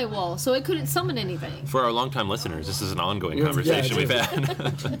stole my wall, so I couldn't summon anything. For our longtime listeners, this is an ongoing Yeah, conversation it we've is. had.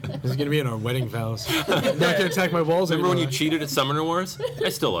 This is gonna be in our wedding vows. Not gonna attack my walls Remember when you anymore. cheated at Summoner Wars? I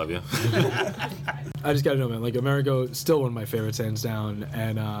still love you. I just gotta know, man. Like Amerigo is still one of my favorites, hands down.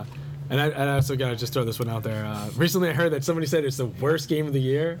 And I also gotta just throw this one out there. Recently, I heard that somebody said it's the worst game of the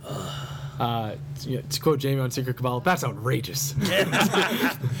year. To quote Jamie on Secret Cabal, that's outrageous.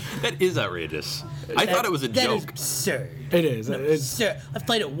 That is outrageous. I thought it was a That is joke. absurd. It is. It's Sir, I've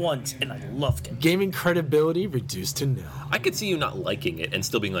played it once and I loved it. gaming credibility reduced to nil. I could see you not liking it and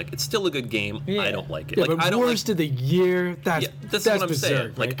still being like, it's still a good game. Yeah. I don't like it. Yeah, Like, but I don't worst of the year, that's that's that's what I'm berserk,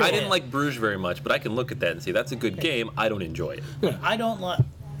 saying. Like, man. I Come didn't on. like Bruges very much, but I can look at that and say that's a good game. I don't enjoy it.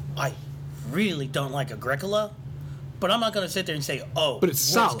 I really don't like Agricola, but I'm not going to sit there and say, oh, But it's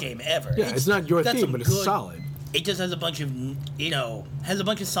worst solid. game ever. Yeah, it's not your got theme, some but it's good- solid. It just has a bunch of, has a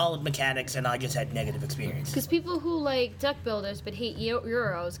bunch of solid mechanics, and I just had negative experiences. Because people who like deck builders but hate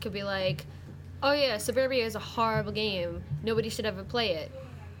Euros could be like, oh yeah, Suburbia is a horrible game. Nobody should ever play it.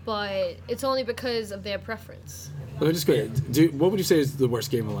 But it's only because of their preference. Let me just go. What would you say is the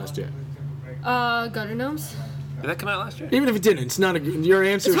worst game of last year? Gutter Gnomes? Did that come out last year? Even if it didn't, it's not a. Your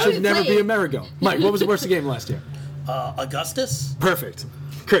answer It's should hard to never play. be Amerigo. Mike, what was the worst game last year? Augustus? Perfect.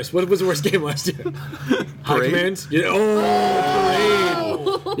 Chris, what was the worst game last year? High Parade? Commands? Yeah.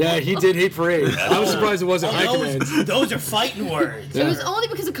 Oh, Parade. Yeah, he did hate Parade. I was surprised it wasn't High Commands. Those are fighting words. It was only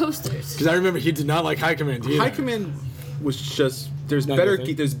because of coasters. Because I remember he did not like High Command either. High Command was just there's Not better your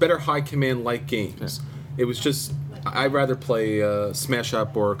thing? there's better High Command like games. It was just I'd rather play Smash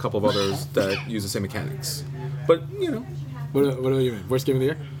Up or a couple of others that use the same mechanics. But What about you, man? Worst game of the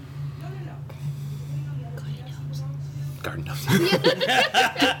year? Garden Gnomes.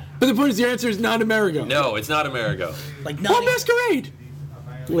 But the point is, your answer is not Amerigo. No, it's not Amerigo. Like, Or not Masquerade.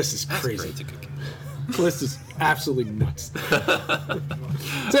 The list is That's crazy. great. It's a good game. The list is absolutely nuts.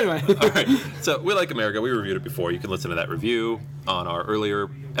 So anyway. All right. So we like America. We reviewed it before. You can listen to that review on our earlier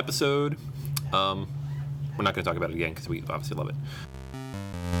episode. We're not going to talk about it again because we obviously love it.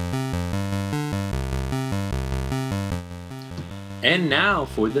 And now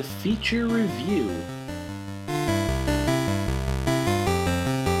for the feature review.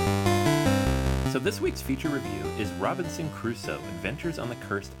 So this week's feature review is Robinson Crusoe: Adventures on the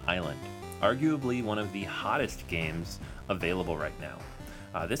Cursed Island, arguably one of the hottest games available right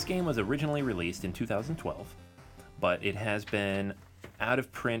now. This game was originally released in 2012, but it has been out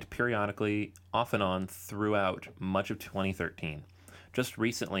of print periodically, off and on, throughout much of 2013. Just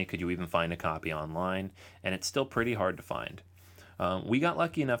recently could you even find a copy online, and it's still pretty hard to find. We got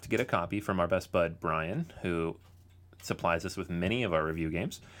lucky enough to get a copy from our best bud, Brian, who supplies us with many of our review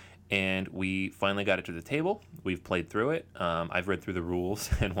games, and we finally got it to the table. We've played through it. I've read through the rules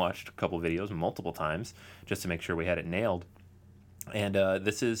and watched a couple videos multiple times just to make sure we had it nailed. And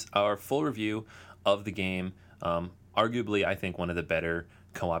this is our full review of the game. Arguably, I think, one of the better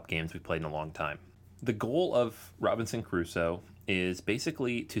co-op games we've played in a long time. The goal of Robinson Crusoe is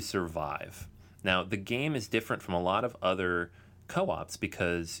basically to survive. Now, the game is different from a lot of other co-ops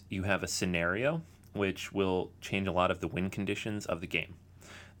because you have a scenario which will change a lot of the win conditions of the game.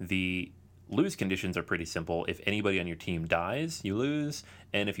 The lose conditions are pretty simple. If anybody on your team dies, you lose,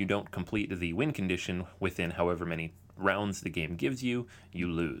 and if you don't complete the win condition within however many rounds the game gives you, you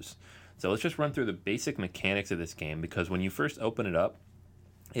lose. So let's just run through the basic mechanics of this game, because when you first open it up,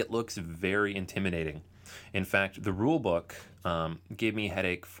 it looks very intimidating. In fact, the rule book gave me a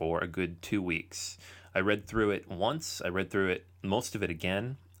headache for a good 2 weeks. I read through it once, I read through it most of it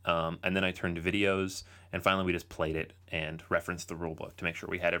again, and then I turned to videos, and finally we just played it and referenced the rule book to make sure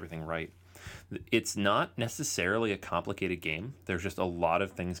we had everything right. It's not necessarily a complicated game. There's just a lot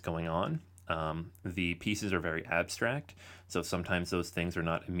of things going on. The pieces are very abstract, so sometimes those things are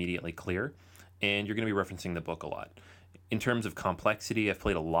not immediately clear, and you're going to be referencing the book a lot. In terms of complexity, I've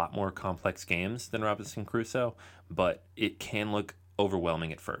played a lot more complex games than Robinson Crusoe, but it can look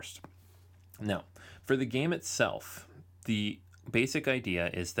overwhelming at first. Now, for the game itself, the basic idea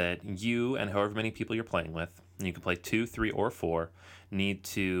is that you and however many people you're playing with, and you can play 2, 3, or 4, need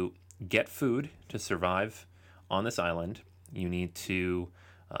to get food to survive on this island. You need to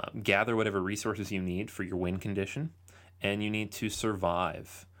gather whatever resources you need for your win condition, and you need to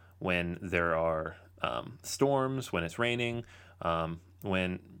survive when there are storms, when it's raining,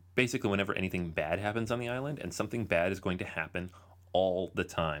 whenever anything bad happens on the island, and something bad is going to happen all the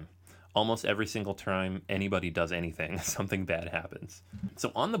time. Almost every single time anybody does anything, something bad happens.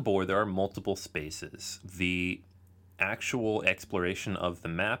 So on the board, there are multiple spaces. The actual exploration of the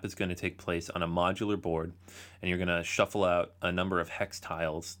map is going to take place on a modular board, and you're going to shuffle out a number of hex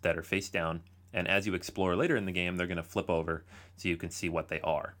tiles that are face down, and as you explore later in the game, they're going to flip over so you can see what they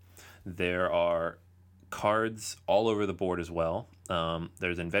are. There are cards all over the board as well.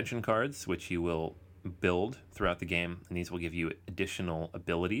 There's invention cards, which you will build throughout the game, and these will give you additional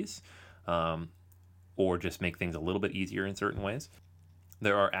abilities, or just make things a little bit easier in certain ways.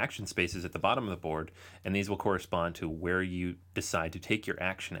 There are action spaces at the bottom of the board, and these will correspond to where you decide to take your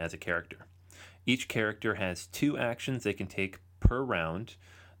action as a character. Each character has 2 actions they can take per round.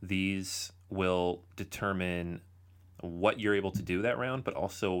 These will determine what you're able to do that round, but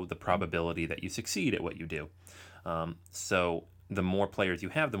also the probability that you succeed at what you do. So the more players you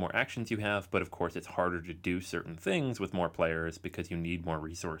have, the more actions you have, but of course it's harder to do certain things with more players because you need more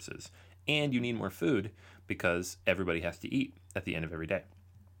resources. And you need more food because everybody has to eat at the end of every day.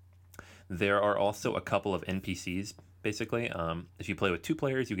 There are also a couple of NPCs, basically. If you play with 2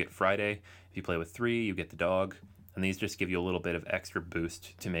 players, you get Friday. If you play with 3, you get the dog. And these just give you a little bit of extra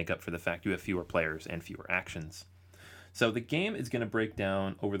boost to make up for the fact you have fewer players and fewer actions. So the game is going to break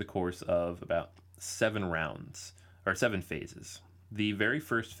down over the course of about 7 rounds, or 7 phases. The very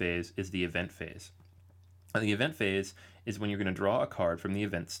first phase is the event phase. The event phase is when you're going to draw a card from the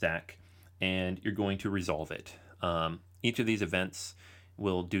event stack, and you're going to resolve it. Each of these events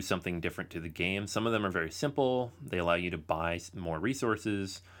will do something different to the game. Some of them are very simple. They allow you to buy more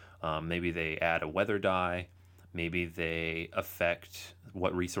resources. Maybe they add a weather die. Maybe they affect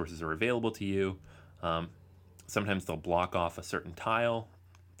what resources are available to you. Sometimes they'll block off a certain tile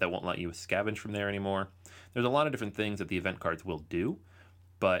that won't let you scavenge from there anymore. There's a lot of different things that the event cards will do,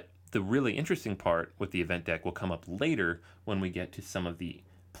 but the really interesting part with the event deck will come up later when we get to some of the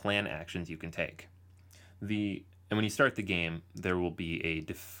plan actions you can take. And when you start the game, there will be a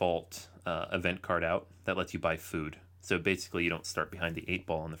default event card out that lets you buy food. So basically you don't start behind the 8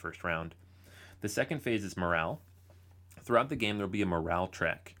 ball in the first round. The second phase is morale. Throughout the game, there will be a morale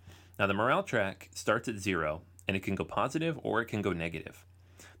track. Now the morale track starts at 0, and it can go positive or it can go negative.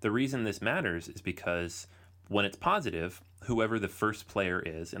 The reason this matters is because when it's positive, whoever the first player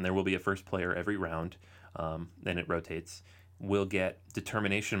is, and there will be a first player every round, then it rotates, will get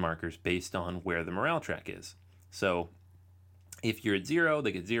determination markers based on where the morale track is. So if you're at 0,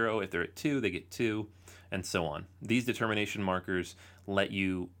 they get 0. If they're at 2, they get 2, and so on. These determination markers let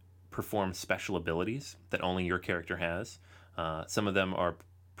you perform special abilities that only your character has. Some of them are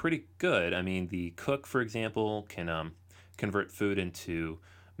pretty good. I mean, the cook, for example, can convert food into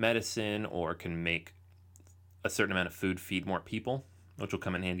medicine, or can make a certain amount of food feed more people, which will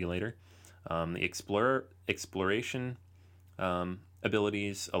come in handy later. The exploration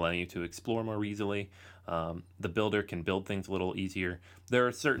abilities allow you to explore more easily. The builder can build things a little easier. There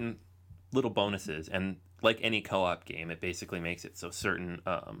are certain little bonuses, and like any co-op game, it basically makes it so certain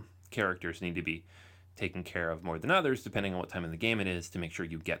characters need to be taken care of more than others, depending on what time of the game it is, to make sure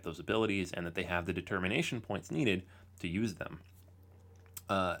you get those abilities and that they have the determination points needed to use them.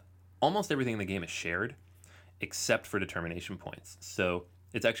 Almost everything in the game is shared, except for determination points. So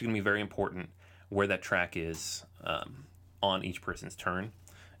it's actually going to be very important where that track is on each person's turn.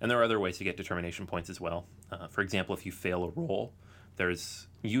 And there are other ways to get determination points as well. For example, if you fail a roll, there's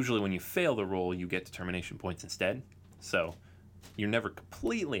usually when you fail the roll, you get determination points instead. So you're never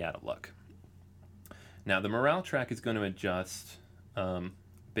completely out of luck. Now, the morale track is going to adjust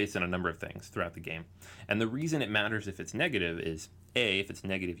based on a number of things throughout the game. And the reason it matters if it's negative is, A, if it's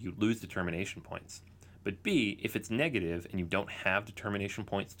negative, you lose determination points. But B, if it's negative and you don't have determination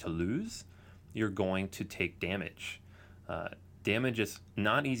points to lose, you're going to take damage. Damage is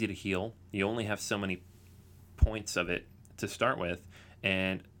not easy to heal. You only have so many points of it to start with.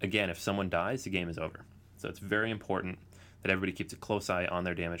 And again, if someone dies, the game is over. So it's very important that everybody keeps a close eye on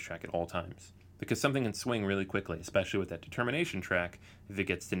their damage track at all times, because something can swing really quickly, especially with that determination track if it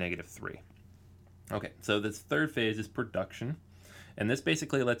gets to -3. Okay, so this third phase is production, and this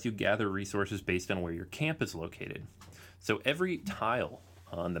basically lets you gather resources based on where your camp is located. So every tile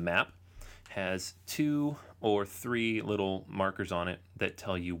on the map has 2 or 3 little markers on it that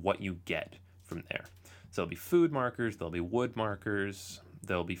tell you what you get from there. So there'll be food markers, there'll be wood markers,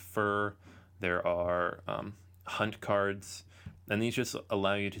 there'll be fur, there are hunt cards, and these just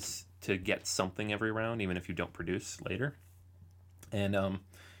allow you to get something every round, even if you don't produce later. And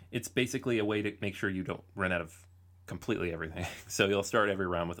it's basically a way to make sure you don't run out of completely everything. So you'll start every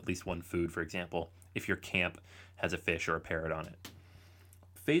round with at least 1 food, for example, if your camp has a fish or a parrot on it.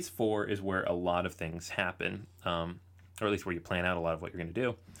 Phase 4 is where a lot of things happen, or at least where you plan out a lot of what you're going to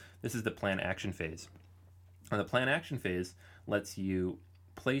do. This is the plan action phase. And the plan action phase lets you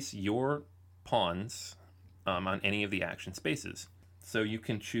place your pawns on any of the action spaces. So you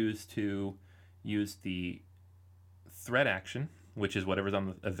can choose to use the threat action, which is whatever's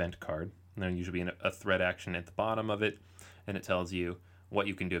on the event card. And there'll usually be a threat action at the bottom of it, and it tells you what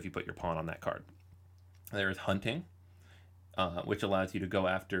you can do if you put your pawn on that card. There is hunting, which allows you to go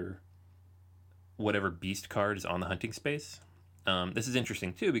after whatever beast card is on the hunting space. This is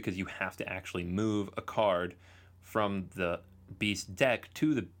interesting too because you have to actually move a card from the beast deck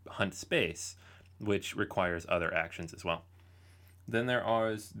to the hunt space, which requires other actions as well. Then there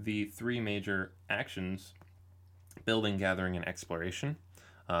are the three major actions: building, gathering, and exploration.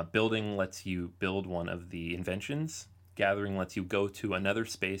 Building lets you build one of the inventions. Gathering lets you go to another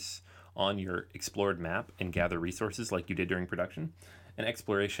space on your explored map and gather resources like you did during production. And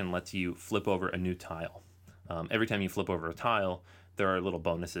exploration lets you flip over a new tile. Every time you flip over a tile, there are little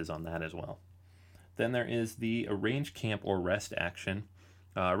bonuses on that as well. Then there is the arrange camp or rest action.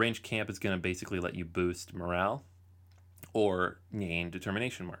 Arrange camp is going to basically let you boost morale or gain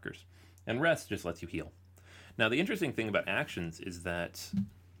determination markers. And rest just lets you heal. Now, the interesting thing about actions is that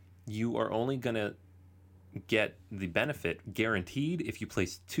you are only going to get the benefit guaranteed if you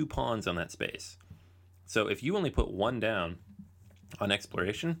place 2 pawns on that space. So if you only put 1 down on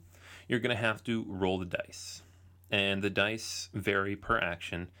exploration, you're going to have to roll the dice. And the dice vary per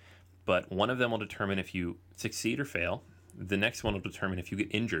action, but one of them will determine if you succeed or fail. The next one will determine if you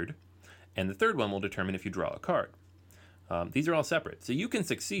get injured. And the third one will determine if you draw a card. These are all separate. So you can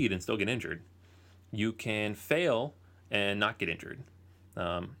succeed and still get injured. You can fail and not get injured.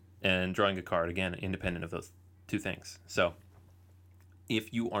 And drawing a card, again, independent of those 2 things. So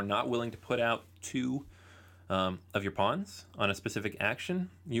if you are not willing to put out 2 of your pawns on a specific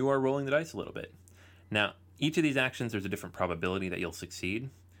action, you are rolling the dice a little bit. Now, each of these actions, there's a different probability that you'll succeed.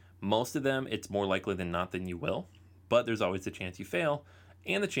 Most of them, it's more likely than not than you will, but there's always the chance you fail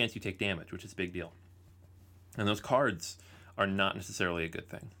and the chance you take damage, which is a big deal. And those cards are not necessarily a good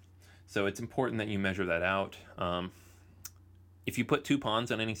thing. So it's important that you measure that out. If you put 2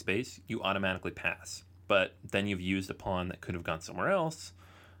 pawns on any space, you automatically pass. But then you've used a pawn that could have gone somewhere else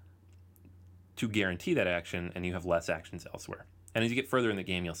to guarantee that action, and you have less actions elsewhere. And as you get further in the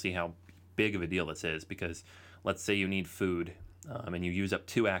game, you'll see how big of a deal this is, because let's say you need food, and you use up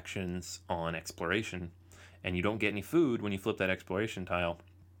 2 actions on exploration, and you don't get any food when you flip that exploration tile,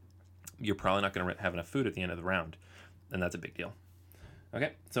 you're probably not going to have enough food at the end of the round, and that's a big deal.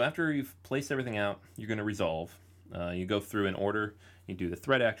 Okay, so after you've placed everything out, you're going to resolve. You go through in order. You do the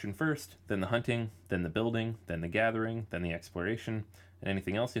threat action first, then the hunting, then the building, then the gathering, then the exploration, and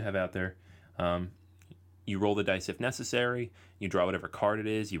anything else you have out there. You roll the dice if necessary. You draw whatever card it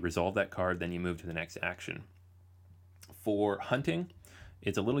is. You resolve that card, then you move to the next action. For hunting,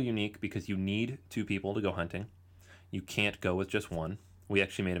 it's a little unique because you need 2 people to go hunting. You can't go with just one. We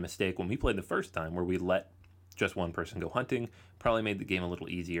actually made a mistake when we played the first time where we let just one person go hunting. Probably made the game a little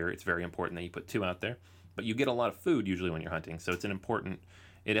easier. It's very important that you put 2 out there. But you get a lot of food usually when you're hunting, so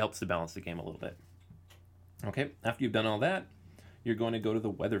it helps to balance the game a little bit. Okay, after you've done all that, you're going to go to the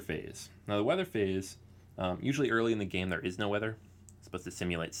weather phase. Now the weather phase, usually early in the game there is no weather. It's supposed to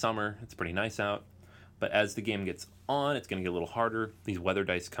simulate summer. It's pretty nice out. But as the game gets on, it's going to get a little harder. These weather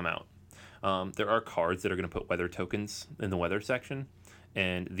dice come out. There are cards that are going to put weather tokens in the weather section,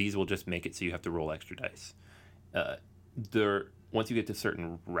 and these will just make it so you have to roll extra dice. Once you get to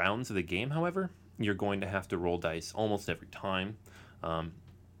certain rounds of the game, however, you're going to have to roll dice almost every time. And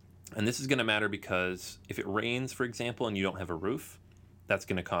this is going to matter because if it rains, for example, and you don't have a roof, that's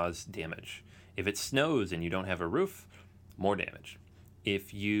going to cause damage. If it snows and you don't have a roof, more damage.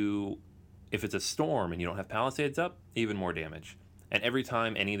 If it's a storm and you don't have palisades up, even more damage. And every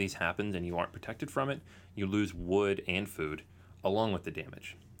time any of these happens and you aren't protected from it, you lose wood and food along with the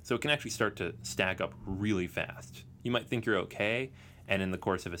damage. So it can actually start to stack up really fast. You might think you're okay, and in the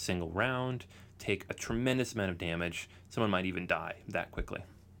course of a single round, take a tremendous amount of damage. Someone might even die that quickly.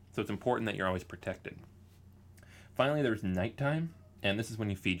 So it's important that you're always protected. Finally, there's nighttime, and this is when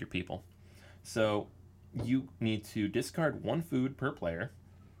you feed your people. So you need to discard 1 food per player.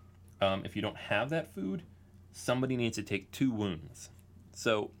 If you don't have that food, somebody needs to take 2 wounds.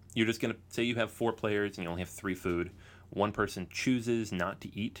 So you're just going to say you have 4 players and you only have 3 food. One person chooses not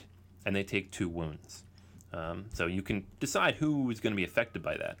to eat, and they take 2 wounds. So you can decide who is going to be affected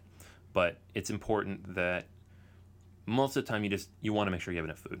by that. But it's important that most of the time you want to make sure you have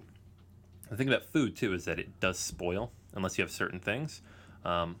enough food. The thing about food, too, is that it does spoil unless you have certain things.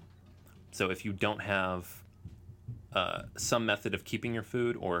 So if you don't have some method of keeping your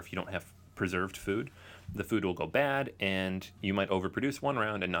food, or if you don't have preserved food, the food will go bad, and you might overproduce one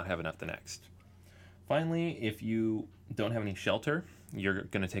round and not have enough the next. Finally, if you don't have any shelter, you're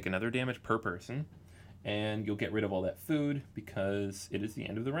going to take another damage per person. and you'll get rid of all that food because it is the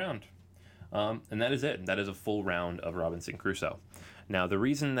end of the round. And that is it. That is a full round of Robinson Crusoe. Now, the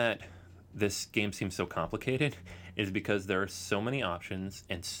reason that this game seems so complicated is because there are so many options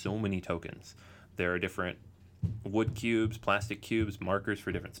and so many tokens. There are different wood cubes, plastic cubes, markers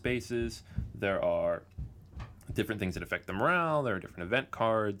for different spaces. There are different things that affect the morale. There are different event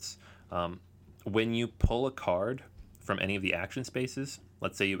cards. When you pull a card from any of the action spaces,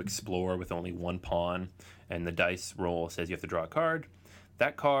 let's say you explore with only one pawn and the dice roll says you have to draw a card,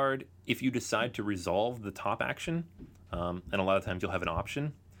 that card, if you decide to resolve the top action, and a lot of times you'll have an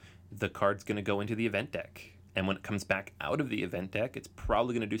option, the card's going to go into the event deck. And when it comes back out of the event deck, it's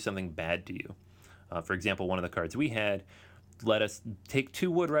probably going to do something bad to you. For example, one of the cards we had let us take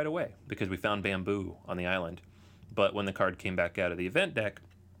 2 wood right away because we found bamboo on the island. But when the card came back out of the event deck,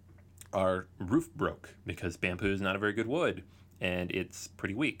 our roof broke because bamboo is not a very good wood and it's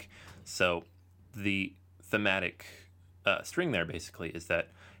pretty weak. So the thematic string there basically is that,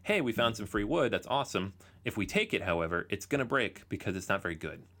 hey, we found some free wood, that's awesome. If we take it, however, it's going to break because it's not very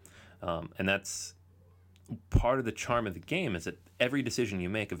good. And that's part of the charm of the game, is that every decision you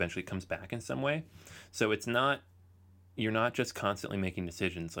make eventually comes back in some way. So it's not, you're not just constantly making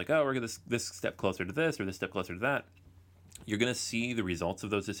decisions like, oh, we're going this step closer to this or this step closer to that. You're going to see the results of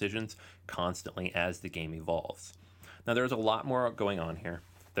those decisions constantly as the game evolves. Now, there's a lot more going on here.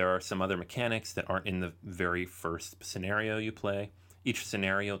 There are some other mechanics that aren't in the very first scenario you play. Each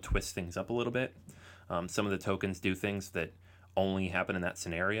scenario twists things up a little bit. Some of the tokens do things that only happen in that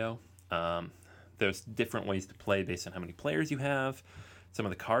scenario. There's different ways to play based on how many players you have. Some of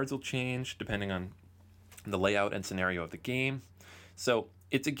the cards will change depending on the layout and scenario of the game. So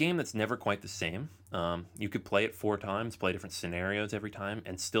it's a game that's never quite the same. You could play it 4 times, play different scenarios every time,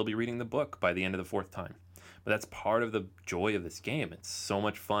 and still be reading the book by the end of the 4th time. But that's part of the joy of this game. It's so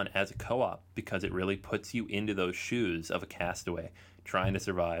much fun as a co-op because it really puts you into those shoes of a castaway, trying to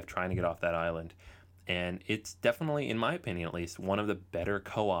survive, trying to get off that island. And it's definitely, in my opinion at least, one of the better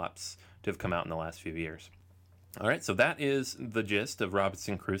co-ops to have come out in the last few years. All right, so that is the gist of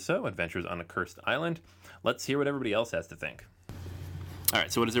Robinson Crusoe, Adventures on a Cursed Island. Let's hear what everybody else has to think. All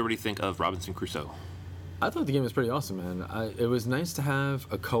right, so what does everybody think of Robinson Crusoe? I thought the game was pretty awesome, man. It was nice to have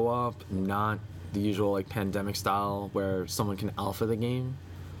a co-op, not the usual like pandemic style where someone can alpha the game,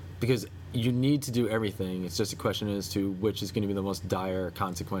 because you need to do everything. It's just a question as to which is going to be the most dire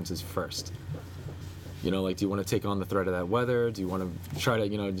consequences first. You know, like, do you want to take on the threat of that weather? Do you want to try to,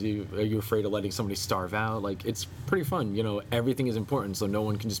 are you afraid of letting somebody starve out? Like, it's pretty fun. You know, everything is important, so no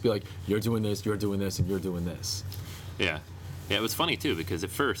one can just be like, you're doing this, and you're doing this. Yeah. Yeah, it was funny, too, because at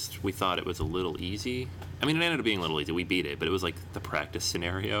first we thought it was a little easy. I mean, it ended up being a little easy. We beat it, but it was like the practice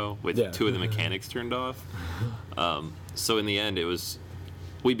scenario with 2 of the mechanics turned off. So in the end,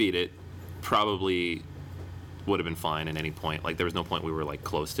 we beat it. Probably would have been fine at any point. Like, there was no point we were, like,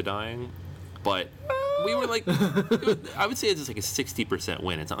 close to dying. But we were like, I would say it's like a 60%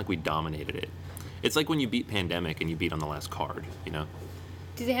 win. It's not like we dominated it. It's like when you beat Pandemic and you beat on the last card, you know?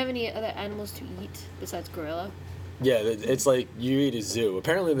 Do they have any other animals to eat besides gorilla? Yeah, it's like you eat a zoo.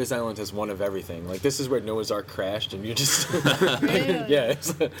 Apparently this island has one of everything. Like, this is where Noah's Ark crashed and you just... Really? Yeah.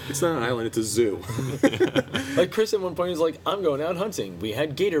 It's not an island, it's a zoo. Like, Chris at one point was like, I'm going out hunting. We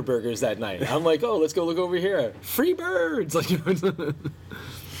had gator burgers that night. I'm like, oh, let's go look over here. Free birds! Like,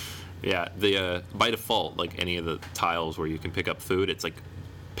 Yeah, by default, like any of the tiles where you can pick up food, it's like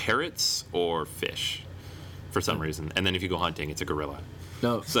parrots or fish for some reason. And then if you go hunting, it's a gorilla.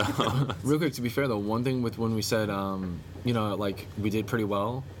 No. So real quick, to be fair though, one thing with when we said, like we did pretty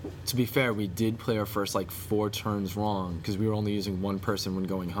well. To be fair, we did play our first like 4 turns wrong because we were only using 1 person when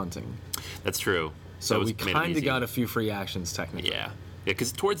going hunting. That's true. So we kind of got a few free actions technically. Yeah,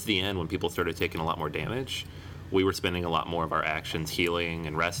 because towards the end, when people started taking a lot more damage, we were spending a lot more of our actions healing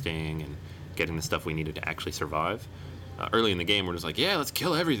and resting and getting the stuff we needed to actually survive. Early in the game, we're just like, yeah, let's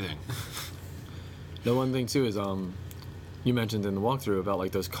kill everything. The one thing too is you mentioned in the walkthrough about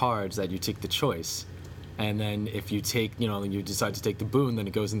like those cards that you take the choice, and then if you take, you decide to take the boon, then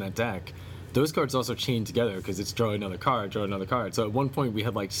it goes in that deck. Those cards also chain together because it's draw another card, draw another card. So at one point we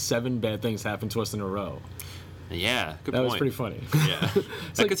had like 7 bad things happen to us in a row. Yeah, good point. That was pretty funny. Yeah,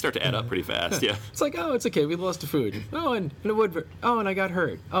 that could start to add up pretty fast. Yeah, it's like, oh, it's okay, we lost the food. Oh, and a wood. Oh, and I got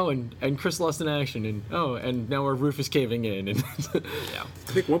hurt. Oh, and Chris lost an action. And now our roof is caving in. And yeah,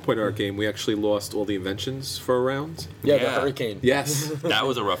 I think at one point in our game we actually lost all the inventions for a round. Yeah, the hurricane. Yes, that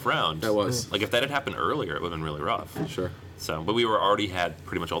was a rough round. That was. Like if that had happened earlier, it would have been really rough. Sure. So, but we already had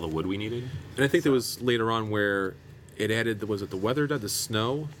pretty much all the wood we needed. And I think there was later on where it added, was it the weather died, the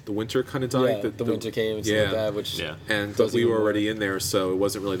snow, the winter kind of died? Yeah, the winter came and stuff like that, which... And we were already in there, so it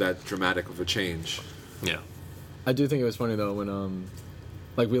wasn't really that dramatic of a change. Yeah. I do think it was funny though when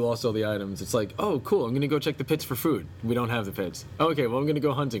like we lost all the items. It's like, oh cool, I'm gonna go check the pits for food. We don't have the pits. Okay, well I'm gonna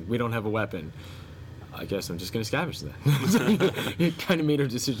go hunting. We don't have a weapon. I guess I'm just gonna scavenge then. It kind of made our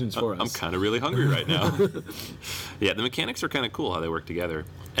decisions for us. I'm kind of really hungry right now. Yeah, the mechanics are kind of cool how they work together.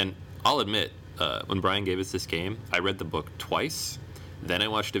 And I'll admit, when Brian gave us this game, I read the book twice, then I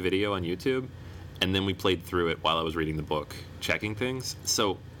watched a video on YouTube, and then we played through it while I was reading the book, checking things.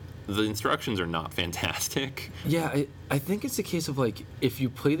 So the instructions are not fantastic. Yeah, I think it's a case of like if you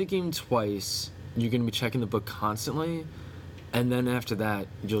play the game twice, you're gonna be checking the book constantly. And then after that,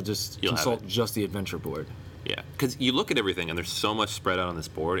 you'll consult just the adventure board. Yeah, because you look at everything, and there's so much spread out on this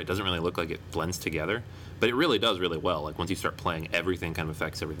board, it doesn't really look like it blends together. But it really does really well. Like, once you start playing, everything kind of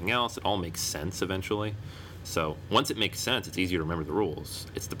affects everything else. It all makes sense eventually. So once it makes sense, it's easier to remember the rules.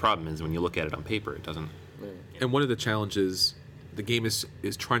 The problem is when you look at it on paper, it doesn't. And one of the challenges, the game is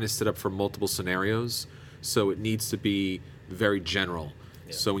trying to set up for multiple scenarios, so it needs to be very general.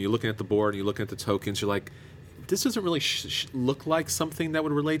 Yeah. So when you're looking at the board and you're looking at the tokens, you're like, this doesn't really look like something that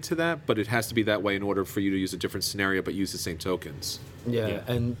would relate to that, but it has to be that way in order for you to use a different scenario but use the same tokens. Yeah.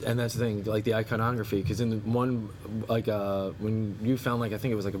 And that's the thing, like the iconography, because in the one, like when you found like I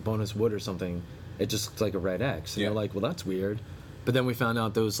think it was like a bonus wood or something, it just looked like a red X, and you're like, well that's weird. But then we found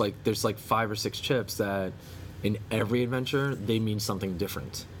out there's like 5 or 6 chips that in every adventure they mean something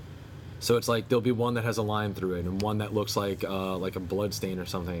different. So it's like there'll be one that has a line through it, and one that looks like a blood stain or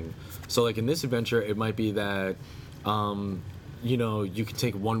something. So like in this adventure, it might be that, you can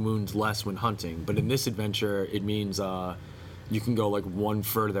take 1 wound less when hunting. But in this adventure, it means you can go like 1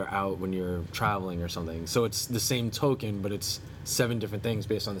 further out when you're traveling or something. So it's the same token, but it's 7 different things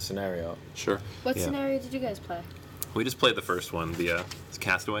based on the scenario. Sure. What scenario did you guys play? We just played the first one, the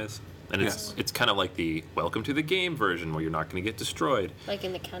Castaways. And it's kind of like the Welcome to the Game version where you're not going to get destroyed. Like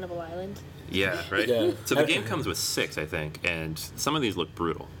in the Cannibal Island? Yeah, right? Yeah. So the game comes with 6, I think, and some of these look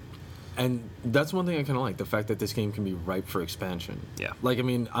brutal. And that's one thing I kind of like, the fact that this game can be ripe for expansion. Yeah. Like, I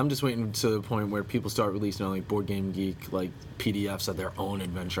mean, I'm just waiting to the point where people start releasing on, like, Board Game Geek, like, PDFs of their own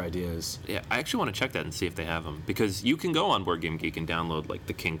adventure ideas. Yeah, I actually want to check that and see if they have them. Because you can go on Board Game Geek and download, like,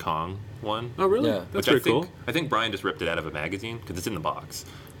 the King Kong one. Oh, really? Yeah. That's which pretty cool. I think Brian just ripped it out of a magazine, because it's in the box.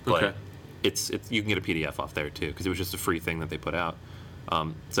 But Okay. it's you can get a PDF off there, too, because it was just a free thing that they put out.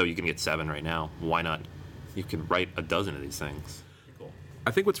 So you can get 7 right now. Why not? You can write a dozen of these things. I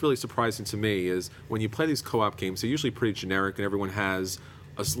think what's really surprising to me is when you play these co-op games, they're usually pretty generic and everyone has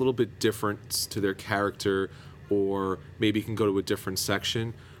a little bit different to their character, or maybe you can go to a different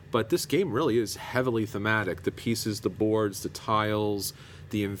section. But this game really is heavily thematic. The pieces, the boards, the tiles,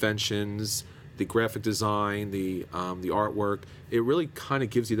 the inventions, the graphic design, the artwork, it really kind of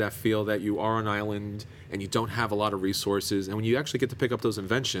gives you that feel that you are on an island and you don't have a lot of resources. And when you actually get to pick up those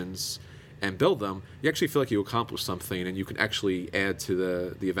inventions and build them, you actually feel like you accomplished something and you can actually add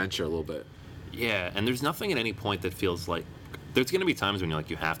to the adventure a little bit. Yeah, and there's nothing at any point that feels like... There's going to be times when you're like,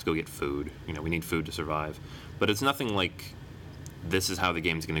 you have to go get food. We need food to survive. But it's nothing like, this is how the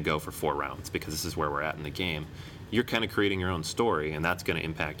game's going to go for 4 rounds, because this is where we're at in the game. You're kind of creating your own story, and that's going to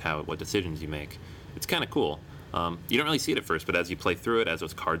impact what decisions you make. It's kind of cool. You don't really see it at first, but as you play through it, as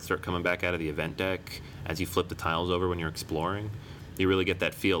those cards start coming back out of the event deck, as you flip the tiles over when you're exploring, you really get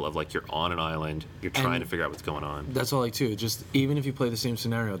that feel of like you're on an island, you're trying to figure out what's going on. That's all, like, too. Just even if you play the same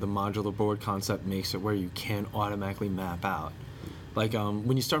scenario, the modular board concept makes it where you can automatically map out. Like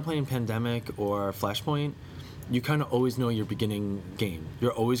when you start playing Pandemic or Flashpoint, you kind of always know your beginning game.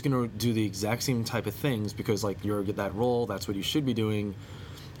 You're always going to do the exact same type of things because like you're that role, that's what you should be doing,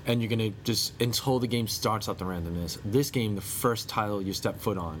 and you're going to just, until the game starts up the randomness. This game, the first tile you step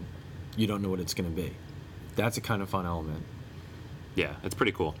foot on, you don't know what it's going to be. That's a kind of fun element. Yeah, it's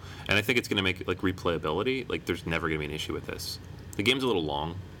pretty cool. And I think it's going to make, like, replayability, like, there's never going to be an issue with this. The game's a little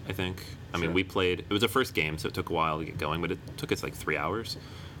long, I think. I mean, we played... It was our first game, so it took a while to get going, but it took us, like, 3 hours.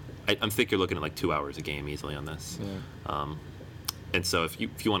 I think you're looking at, like, 2 hours a game easily on this. Yeah. And so if you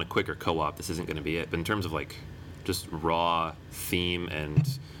want a quicker co-op, this isn't going to be it. But in terms of, like, just raw theme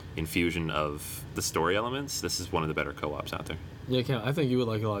and infusion of the story elements, this is one of the better co-ops out there. Yeah, Cam, I think you would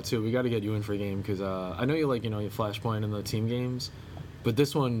like it a lot too. We got to get you in for a game because I know you like your Flashpoint and the team games, but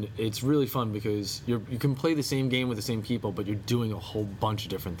this one it's really fun because you can play the same game with the same people, but you're doing a whole bunch of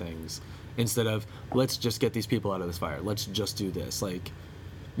different things instead of let's just get these people out of this fire. Let's just do this. Like,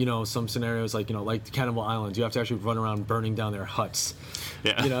 some scenarios like like Cannibal Island, you have to actually run around burning down their huts.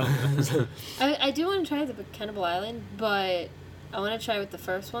 Yeah. I do want to try the Cannibal Island, but I want to try with the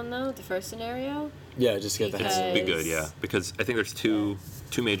first one though, the first scenario. Yeah, just get the Because- hang of Be it. good, yeah. Because I think there's two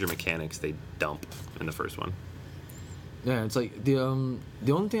major mechanics they dump in the first one. Yeah, it's like the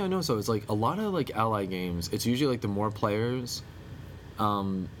only thing I know so is like a lot of like ally games. It's usually like the more players,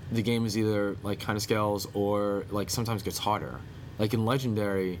 the game is either like kind of scales or like sometimes gets harder. Like in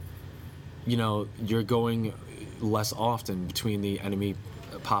Legendary, you know, you're going less often between the enemy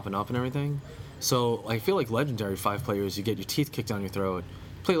popping up and everything. So I feel like Legendary 5 players, you get your teeth kicked down your throat.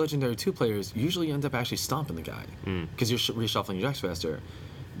 Play Legendary 2 players, you usually end up actually stomping the guy because you're reshuffling your decks faster.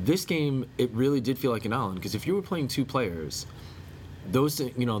 This game, it really did feel like an island because if you were playing 2 players, those,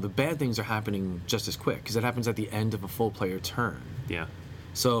 you know, the bad things are happening just as quick because it happens at the end of a full player turn. Yeah.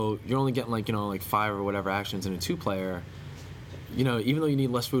 So you're only getting like, you know, like 5 or whatever actions in a 2 player. You know, even though you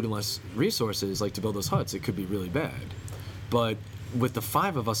need less food and less resources like to build those huts, it could be really bad. But with the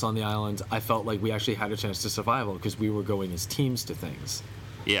 5 of us on the island, I felt like we actually had a chance to survival because we were going as teams to things.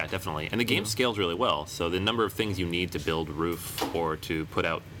 Yeah, definitely. And the game scales really well. So the number of things you need to build roof or to put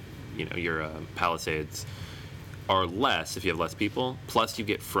out, you know, your palisades are less if you have less people. Plus you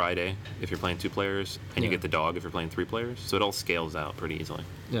get Friday if you're playing 2 players, and you get the dog if you're playing 3 players. So it all scales out pretty easily.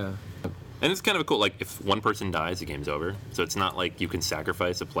 Yeah. And it's kind of cool, like, if one person dies, the game's over. So it's not like you can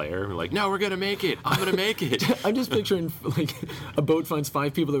sacrifice a player. We're like, no, we're going to make it. I'm going to make it. I'm just picturing, like, a boat finds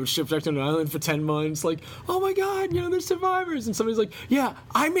 5 people that were shipwrecked on an island for 10 months. Like, oh my God, you know, they're survivors. And somebody's like, yeah,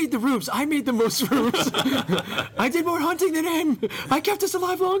 I made the roofs. I made the most roofs. I did more hunting than him. I kept us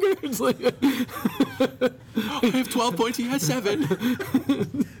alive longer. It's like, I have 12 points. He has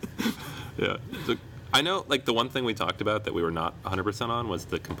 7. Yeah. So I know, like, the one thing we talked about that we were not 100% on was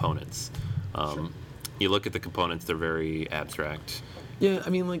the components. You look at the components, they're very abstract. yeah, I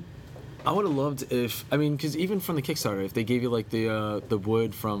mean, like, I would have loved if, I mean, because even from the Kickstarter, if they gave you, like, the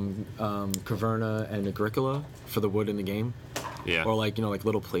wood from Caverna and Agricola for the wood in the game. Yeah. Or, like, you know, like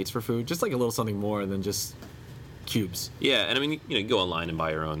little plates for food. Just, like, a little something more than just cubes. Yeah, and I mean, you know, you go online and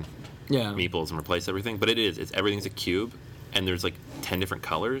buy your own Yeah. meeples and replace everything, but it's everything's a cube, and there's like 10 different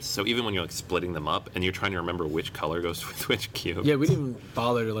colors. So even when you're like splitting them up and you're trying to remember which color goes with which cube. Yeah, we didn't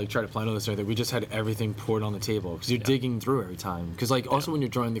bother to like try to plan all this or anything. We just had everything poured on the table because you're digging through every time. Because like also when you're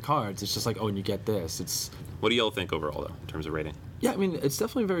drawing the cards, it's just like, oh, and you get this. It's What do y'all think overall though in terms of rating? yeah, I mean it's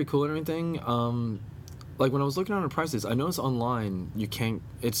definitely very cool and everything. Like when I was looking on the prices, I noticed online you can't.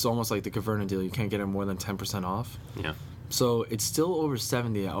 It's almost like the Caverna deal. You can't get it more than 10% off. Yeah. So it's still over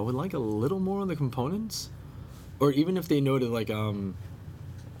 70. I would like a little more on the components, or even if they noted like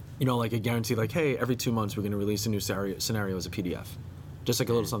you know, like a guarantee, like, hey, every 2 months we're going to release a new scenario as a PDF, just like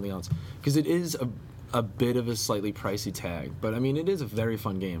a little something else, because it is a bit of a slightly pricey tag, but I mean it is a very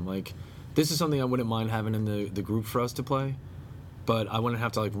fun game. Like this is something I wouldn't mind having in the group for us to play, but I wouldn't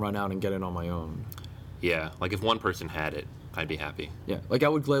have to like run out and get it on my own. Yeah, like if one person had it, I'd be happy. Yeah, like I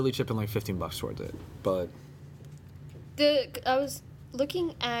would gladly chip in like $15 towards it, but I was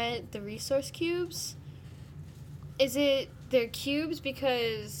looking at the resource cubes. Is it they're cubes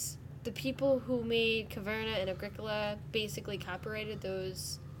because the people who made Caverna and Agricola basically copyrighted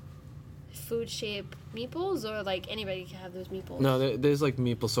those food-shaped meeples, or like anybody can have those meeples? no, there's like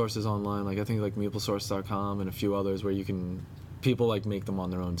meeple sources online. Like I think like meeplesource.com and a few others where you can people like make them on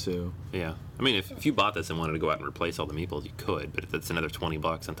their own too. Yeah. I mean, if you bought this and wanted to go out and replace all the meeples, you could, but that's another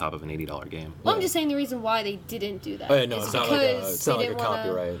 $20 on top of an $80 game. Well, I'm just saying the reason why they didn't do that. Oh yeah, no, is it's not like a, because it's not they like a didn't wanna-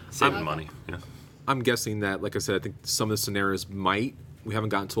 copyright. Saving money. Yeah. I'm guessing that, like I said, I think some of the scenarios might. We haven't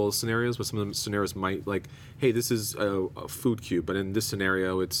gotten to all the scenarios, but some of the scenarios might, like, hey, this is a food cube, but in this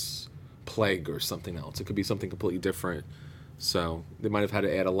scenario, it's plague or something else. It could be something completely different. So they might have had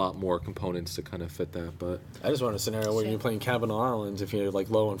to add a lot more components to kind of fit that. But I just want a scenario where you're playing Cannibal Island. If you're like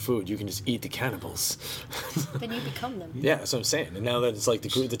low on food, you can just eat the cannibals. Then you become them. Yeah, that's what I'm saying. And now that it's like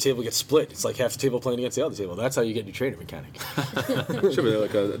the table gets split, it's like half the table playing against the other table. That's how you get your trader mechanic. should be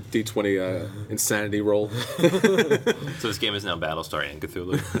like a D20 insanity roll. So this game is now Battlestar and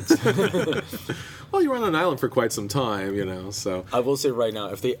Cthulhu. Well, you were on an island for quite some time, you know. So I will say right now,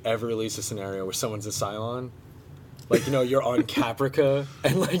 if they ever release a scenario where someone's a Cylon, like, you know, you're on Caprica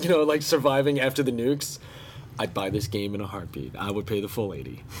and, like, you know, like surviving after the nukes, I'd buy this game in a heartbeat. I would pay the full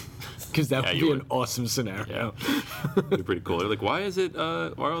 80. Because that would you be would. an awesome scenario. It'd be pretty cool. They're like, why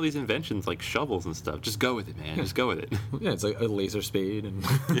are all these inventions like shovels and stuff? Just go with it, man. Just go with it. Yeah, it's like a laser spade.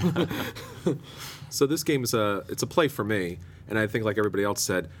 And So this game is it's a play for me, and I think like everybody else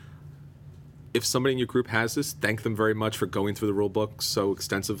said, if somebody in your group has this, thank them very much for going through the rule book so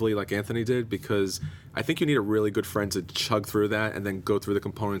extensively like Anthony did, because I think you need a really good friend to chug through that and then go through the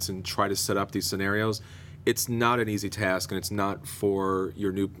components and try to set up these scenarios. It's not an easy task, and it's not for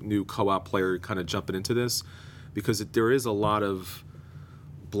your new co-op player kind of jumping into this, because there is a lot of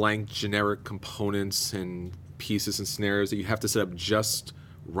blank generic components and pieces and scenarios that you have to set up just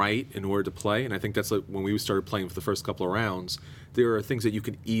right in order to play. And I think that's like when we started playing for the first couple of rounds, there are things that you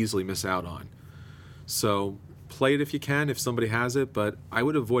could easily miss out on. So play it if you can, if somebody has it, but I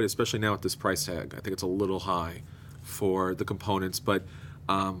would avoid it, especially now at this price tag. I think it's a little high for the components, but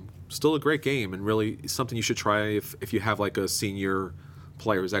still a great game and really something you should try if you have like a senior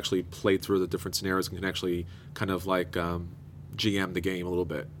player who's actually played through the different scenarios and can actually kind of like GM the game a little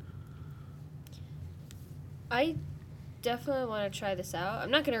bit. I definitely want to try this out.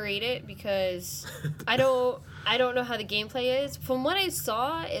 I'm not going to rate it because I don't know how the gameplay is. From what I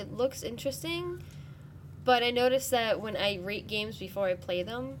saw, it looks interesting, but I noticed that when I rate games before I play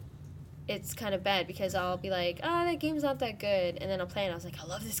them, it's kind of bad because I'll be like, oh, that game's not that good, and then I'll play it and I was like, I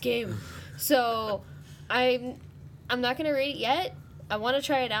love this game. So I'm not going to rate it yet. I want to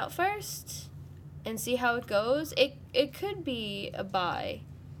try it out first and see how it goes. It could be a buy,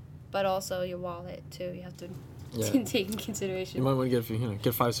 but also your wallet too. You have to take in consideration. You might want to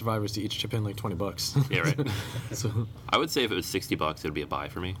get 5 survivors to each chip in like $20. Yeah, right. So I would say if it was $60, it would be a buy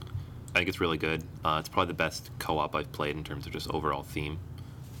for me. I think it's really good. It's probably the best co-op I've played in terms of just overall theme.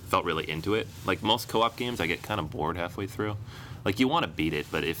 Felt really into it. Like most co-op games, I get kind of bored halfway through. Like you want to beat it,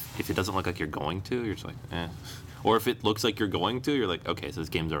 but if it doesn't look like you're going to, you're just like, eh. Or if it looks like you're going to, you're like, okay, so this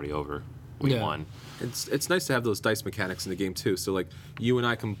game's already over. We won. It's nice to have those dice mechanics in the game too. So like you and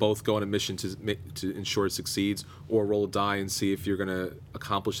I can both go on a mission to ensure it succeeds, or roll a die and see if you're going to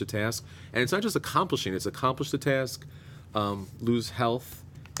accomplish the task. And it's not just accomplishing; it's accomplish the task, lose health,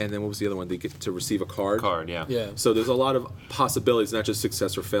 and then what was the other one? They get to receive a card. Yeah. yeah. So there's a lot of possibilities, not just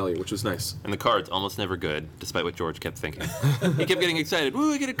success or failure, which was nice. And the card's almost never good, despite what George kept thinking. He kept getting excited.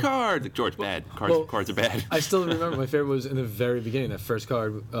 Woo, I get a card! Like, George, bad. Cards are bad. I still remember my favorite was in the very beginning, that first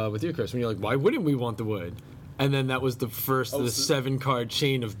card with you, Chris, when you're like, why wouldn't we want the wood? And then that was the first of the 7-card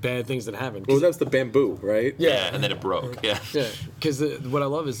chain of bad things that happened. Well, that was the bamboo, right? Yeah, and then it broke. Yeah. Yeah, because what I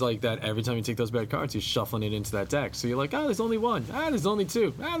love is like that every time you take those bad cards, you're shuffling it into that deck. So you're like, there's only 1. There's only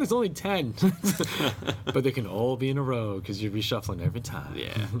 2. There's only 10. But they can all be in a row because you're reshuffling every time.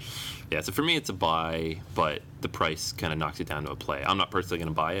 Yeah. Yeah, so for me, it's a buy, but the price kind of knocks it down to a play. I'm not personally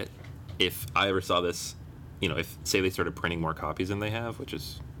going to buy it. If I ever saw this, if, say, they started printing more copies than they have, which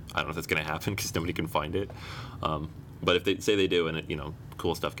is... I don't know if that's going to happen because nobody can find it. But if they say they do and it,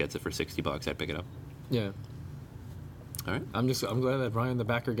 cool stuff gets it for $60, I'd pick it up. Yeah. All right. I'm glad that Brian the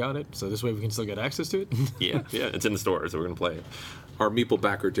backer got it, so this way we can still get access to it. Yeah, it's in the store, so we're going to play it. Our Meeple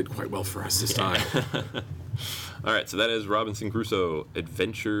backer did quite well for us this time. All right, so that is Robinson Crusoe: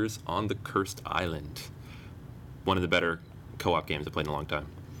 Adventures on the Cursed Island. One of the better co-op games I've played in a long time.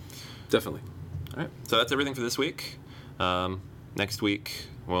 Definitely. All right, so that's everything for this week. Next week,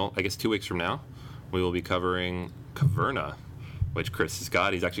 well, I guess 2 weeks from now, we will be covering Caverna, which Chris has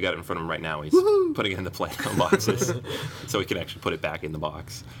got. He's actually got it in front of him right now. He's putting it in the Playground boxes so he can actually put it back in the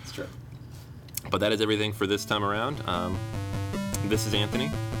box. That's true. But that is everything for this time around. This is Anthony.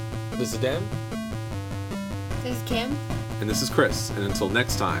 This is Dan. This is Kim. And this is Chris. And until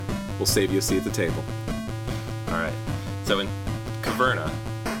next time, we'll save you a seat at the table. All right. So in Caverna,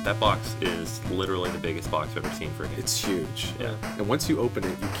 that box is literally the biggest box I've ever seen for a game. It's huge. Yeah. And once you open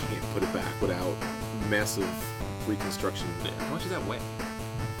it, you can't put it back without massive reconstruction. Yeah. How much does that weigh?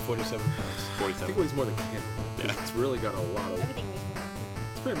 47 pounds. I 47. think it weighs more than camera. Yeah. It's really got a lot of... Everything was more.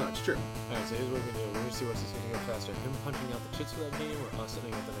 It's pretty much true. All right, so here's what we're going to do. We're going to see what's going to go faster. Him punching out the chits for that game or us sitting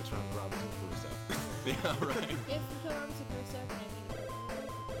at the next round of Robinson Crusoe. Yeah, right. If we put on to Crusoe,